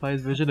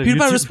PewDiePie's version of PewDiePie's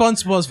YouTube.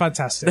 response was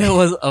fantastic. That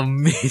was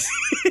amazing.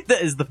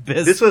 That is the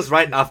best. This was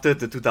right after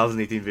the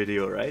 2018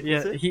 video, right? yeah,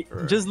 Was it? he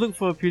Or- just look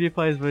for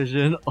PewDiePie's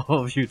version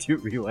of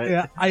YouTube Rewind.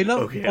 Yeah, I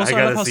love. Okay, also, I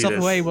I gotta love how see Stuff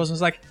this. Away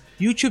was like,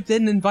 YouTube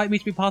didn't invite me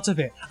to be part of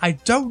it. I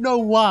don't know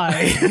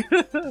why.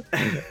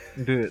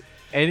 Dude,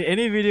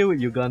 any video with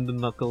Ugandan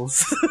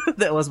knuckles.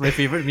 That was my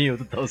favorite meme of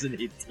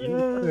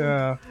 2018.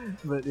 Yeah.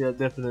 But yeah,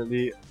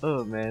 definitely.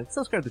 Oh man,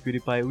 subscribe to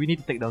PewDiePie. We need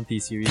to take down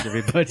T-Series,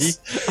 everybody.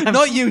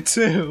 Not you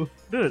too.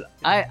 Dude,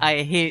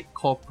 I hate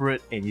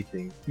corporate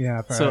anything.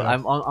 Yeah, fair So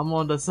enough. I'm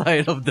on the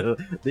side of the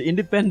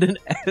independent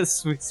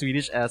ass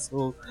Swedish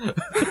asshole.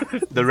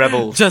 The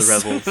rebels. Just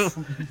The rebels.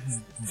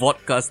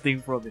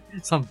 vodcasting from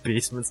some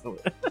basement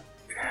somewhere.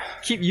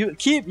 keep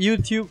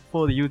YouTube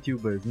for the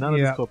YouTubers. None of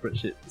Yeah. this corporate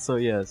shit. So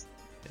yes.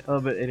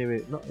 But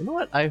anyway, no, you know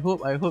what? I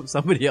hope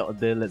somebody out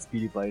there lets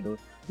PewDiePie know.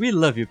 We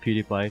love you,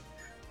 PewDiePie.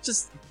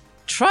 Just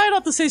try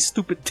not to say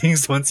stupid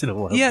things once in a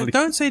while. Yeah, please.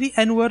 don't say the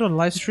N word on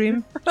live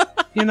stream.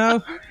 You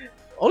know?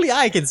 Only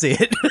I can say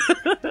it.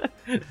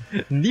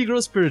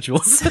 Negro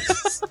spirituals.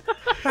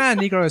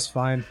 Negro is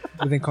fine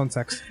within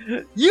context.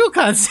 You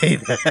can't say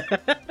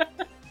that.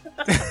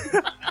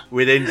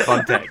 Within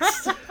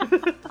context.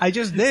 I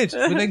just did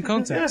within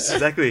context.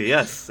 Exactly.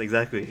 Yes.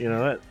 Exactly. You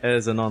know what?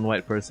 As a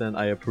non-white person,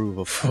 I approve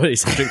of what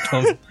eccentric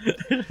Tom.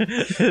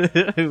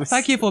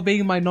 Thank you for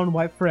being my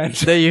non-white friend.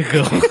 There you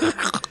go.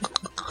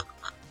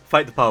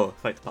 Fight the power.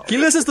 Fight the power. He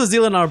listens to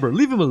Zealand Arbor.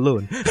 Leave him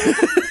alone.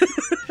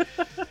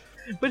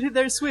 But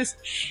they're Swiss.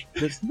 Shh.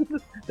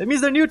 That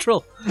means they're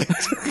neutral.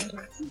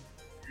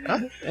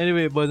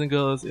 Anyway, boys and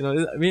girls, you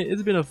know, I mean,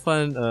 it's been a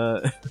fun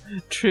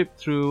trip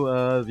through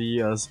the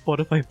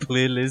Spotify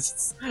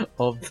playlists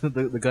of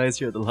the guys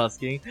here at The Last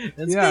King.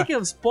 And Yeah. speaking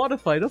of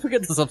Spotify, don't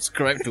forget to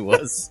subscribe to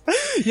us.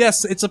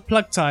 Yes, it's a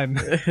plug time.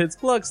 It's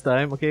plugs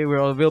time. Okay, we're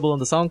available on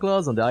the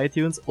SoundClouds, on the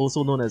iTunes,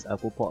 also known as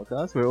Apple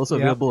Podcasts. We're also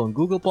Yep. available on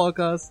Google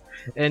Podcasts.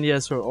 And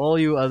yes, for all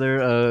you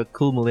other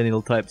cool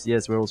millennial types,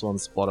 yes, we're also on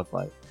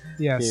Spotify.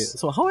 Yes. Okay,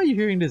 so how are you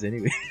hearing this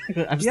anyway?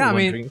 I'm still Yeah, I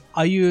wondering. mean,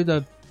 are you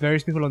the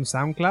various people on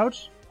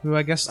SoundCloud who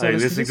I guess still Are you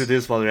listen listening to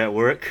this while you're at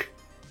work?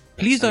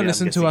 Please I don't mean, I'm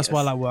listen to guessing us yes.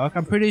 while at work.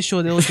 I'm pretty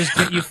sure they'll just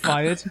get you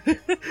fired.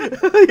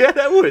 Yeah,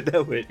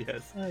 that would,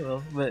 yes. I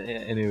will. But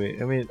anyway,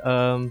 I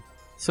mean,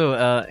 so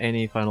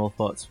any final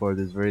thoughts for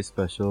this very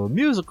special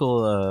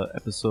musical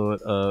episode,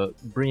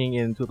 bringing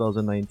in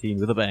 2019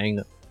 with a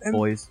bang,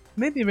 boys?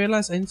 Made me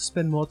realize I need to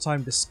spend more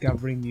time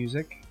discovering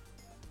music.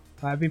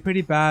 I've been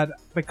pretty bad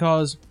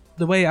because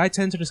the way I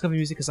tend to discover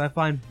music is I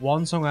find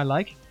one song I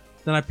like,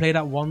 then I play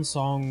that one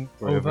song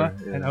Forever, over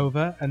yeah. and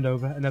over and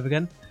over and over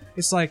again.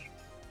 It's like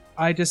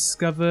I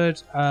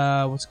discovered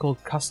what's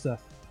called Custer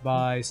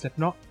by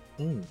Slipknot,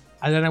 Mm.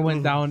 and then I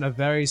went down a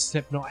very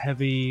Slipknot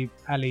heavy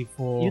alley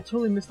for. You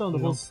totally missed out on the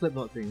No. whole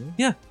Slipknot thing.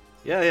 Yeah,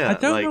 I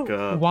don't like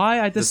know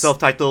why I the just.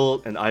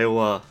 self-titled and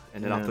Iowa,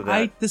 and then Yeah. after that,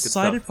 I good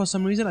decided stuff. for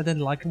some reason I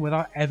didn't like them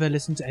without ever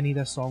listening to any of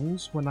their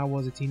songs when I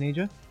was a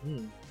teenager.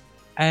 Mm.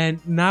 And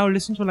now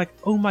listen to it like,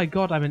 oh my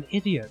god, I'm an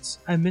idiot.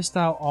 I missed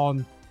out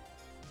on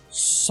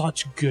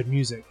such good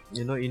music.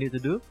 You know what you need to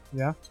do?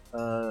 Yeah.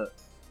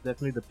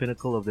 Definitely the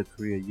pinnacle of their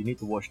career. You need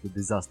to watch the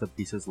Disaster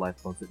Pieces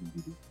live concert in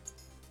BD.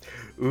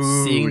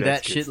 Ooh, Seeing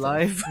that's that good shit stuff.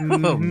 live,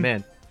 oh Mhm.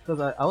 man! Because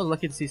I was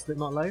lucky to see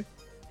Slipknot live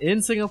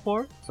in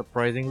Singapore,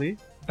 surprisingly.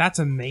 That's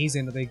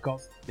amazing that they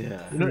got.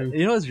 Yeah.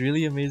 You know what's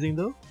really amazing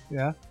though?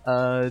 Yeah.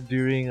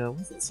 During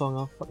what's that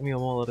song? Fuck Me,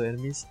 I'm All Other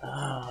Enemies.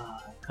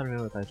 I can't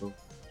remember the title.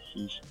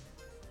 Sheesh.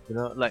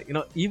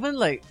 Even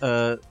like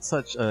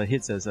such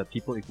hits as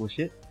People Equal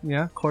Shit.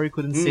 Yeah. Corey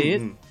couldn't say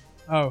it, Mm,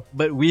 Oh.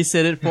 but we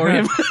said it for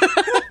him.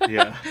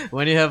 yeah.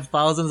 When you have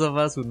thousands of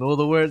us who know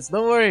the words,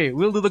 don't worry,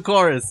 we'll do the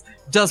chorus.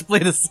 Just play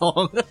the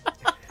song.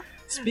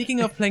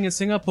 Speaking of playing in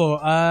Singapore,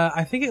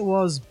 I think it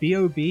was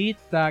B.O.B.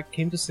 that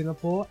came to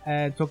Singapore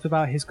and talked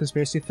about his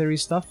conspiracy theory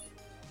stuff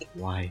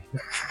Why?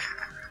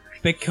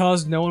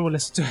 because no one will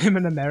listen to him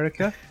in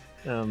America.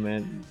 Oh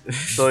man.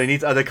 So he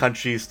needs other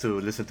countries to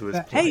listen to his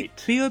Hey,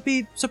 plight.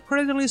 B.O.B.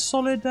 surprisingly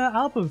solid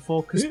album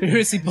for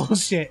conspiracy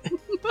bullshit.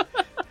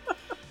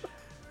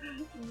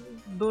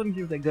 Don't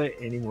give that guy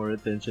any more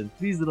attention.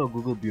 Please do not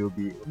Google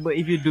B.O.B. But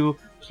if you do,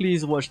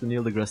 please watch the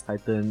Neil deGrasse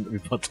Titan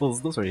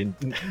rebuttals. Those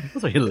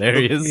are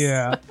hilarious.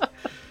 Yeah.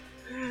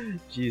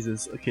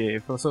 Jesus. Okay.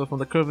 So from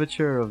the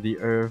curvature of the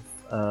Earth,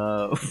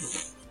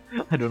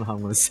 I don't know how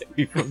I'm gonna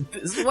segue from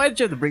this. Why did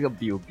you have to bring up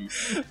B.O.B.?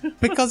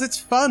 Because it's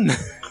fun.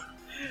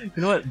 You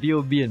know what?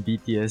 B.O.B. and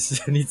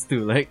BTS needs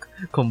to like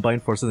combine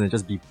forces and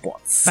just be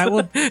bots. That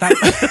would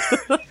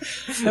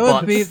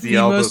would be Bots, the the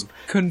album. most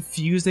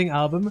confusing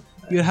album.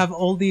 You'd have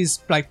all these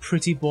like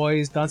pretty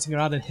boys dancing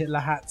around in Hitler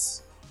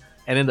hats.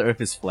 And then the Earth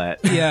is flat.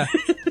 Yeah,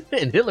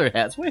 And Hitler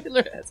hats? What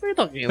Hitler hats? What are you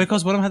talking about?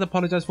 because one of them had to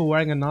apologize for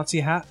wearing a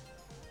Nazi hat.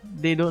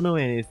 They don't know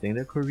anything.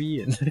 They're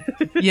Korean.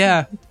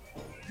 Yeah,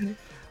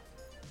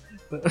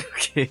 But,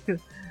 okay,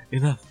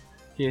 enough.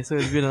 Okay, so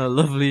it's been a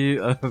lovely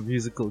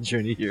musical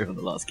journey here on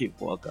the Last King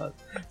podcast.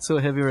 So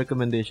heavy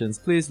recommendations.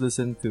 Please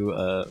listen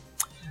to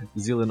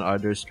Zeal and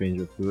Ardor,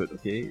 Stranger Fruit.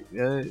 Okay,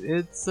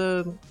 it's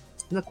an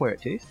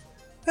acquired taste.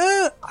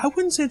 I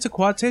wouldn't say it's a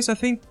quad taste. I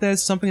think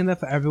there's something in there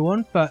for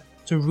everyone. But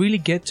to really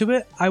get to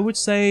it, I would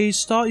say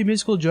start your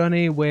musical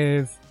journey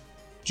with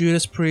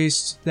Judas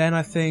Priest. Then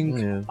I think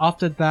Yeah.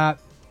 after that,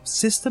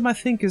 System. I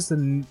think is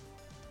the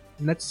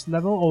next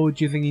level. Or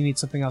do you think you need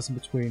something else in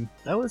between?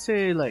 I would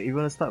say like you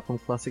want to start from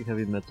classic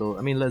heavy metal.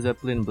 I mean Led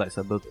Zeppelin and Black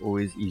Sabbath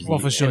always easy. Well,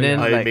 for sure, And then,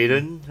 yeah. Iron like,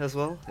 Maiden as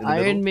well. In the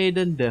Iron middle?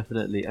 Maiden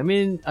definitely. I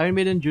mean Iron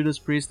Maiden, Judas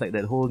Priest, like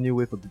that whole new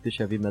wave of British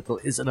heavy metal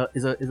is an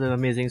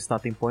amazing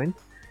starting point.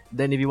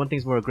 Then if you want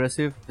things more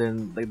aggressive,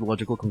 then like the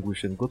logical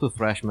conclusion, go to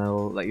thrash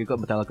metal. Like you got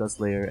Metallica,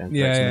 Slayer, and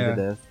Yeah, Thrash yeah,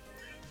 Megadeth.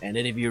 And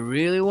then if you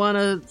really want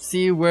to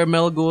see where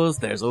metal goes,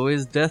 there's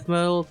always death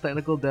metal,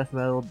 technical death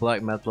metal,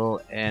 black metal,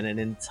 and an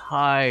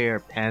entire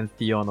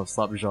pantheon of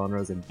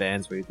subgenres and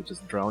bands where you could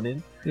just drown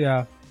in.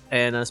 Yeah,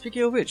 And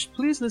speaking of which,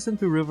 please listen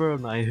to River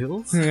of Nile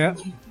Hills. yeah.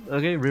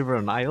 Okay, River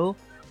of Nile,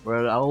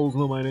 where Owls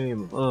Know My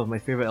Name. Oh, my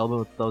favorite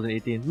album of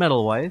 2018,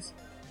 metal-wise.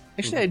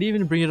 Actually, I didn't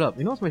even bring it up.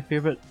 You know what's my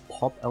favorite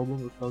pop album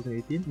of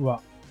 2018?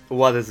 What?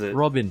 What is it?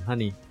 Robin,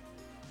 Honey.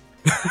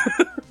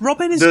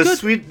 Robin is The good.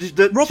 sweet.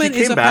 Robin she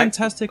is came a back.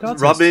 fantastic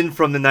artist. Robin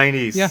from the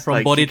 90s. Yeah. From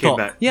like, Body she came Talk.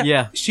 back. Yeah,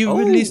 Yeah. she Oh,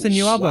 released a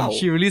new album, wow.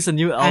 She released a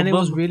new album, and it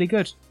was really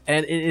good.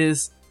 and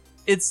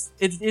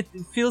it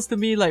feels to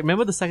me like,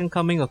 remember the second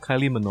coming of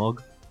Kylie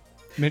Minogue?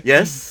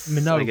 Yes,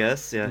 Minogue. I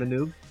guess, yeah.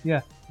 Minogue?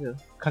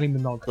 Kylie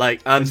Minogue.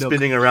 Like, I'm Minogue.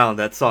 spinning around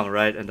that song,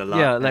 right? And the laugh.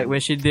 Yeah, like when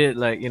she did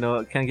like,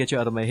 Can't Get You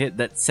Out of My Head,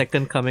 that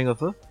second coming of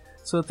her.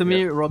 So to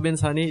me, Robin's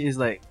Honey is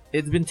like,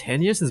 it's been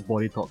 10 years since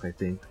Body Talk, I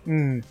think.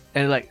 Mm.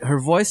 And like, her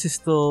voice is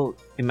still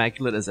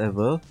immaculate as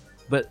ever.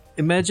 But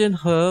imagine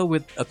her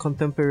with a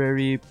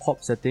contemporary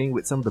pop setting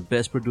with some of the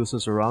best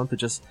producers around to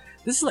just...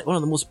 This is like one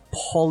of the most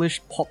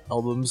polished pop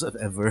albums I've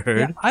ever heard.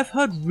 Yeah, I've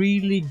heard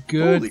really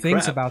good Holy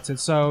things crap. about it,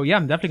 so yeah,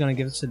 I'm definitely going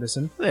to give this a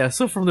listen. Yeah,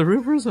 so from the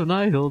Rivers of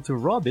Nihil to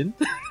Robin,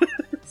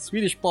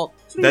 Swedish pop.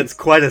 That's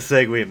quite a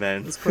segue,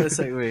 man. That's quite a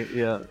segue,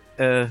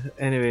 yeah.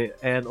 Anyway,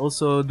 and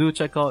also do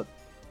check out...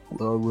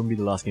 Well, it wouldn't be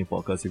the last game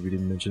podcast if we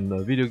didn't mention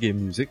video game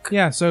music.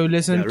 Yeah, so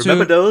listen Yeah,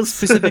 remember to those?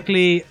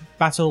 specifically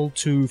Battle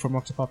 2 from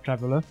Octopath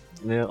Traveler.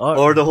 Yeah,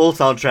 Or the whole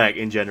soundtrack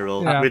in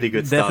general. Yeah. Really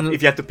good stuff. Definitely.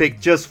 If you have to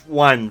pick just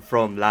one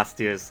from last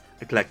year's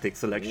eclectic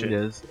selection.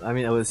 yes, I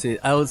mean, I would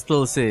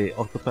still say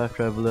Octopath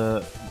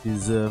Traveler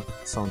deserve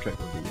soundtrack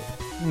of the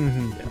year.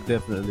 Mm-hmm. Yeah,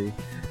 definitely.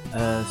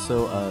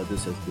 So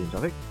this has been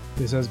Javik.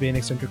 This has been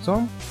Eccentric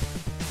Tom.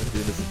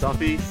 This is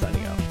Toffee,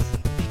 signing out.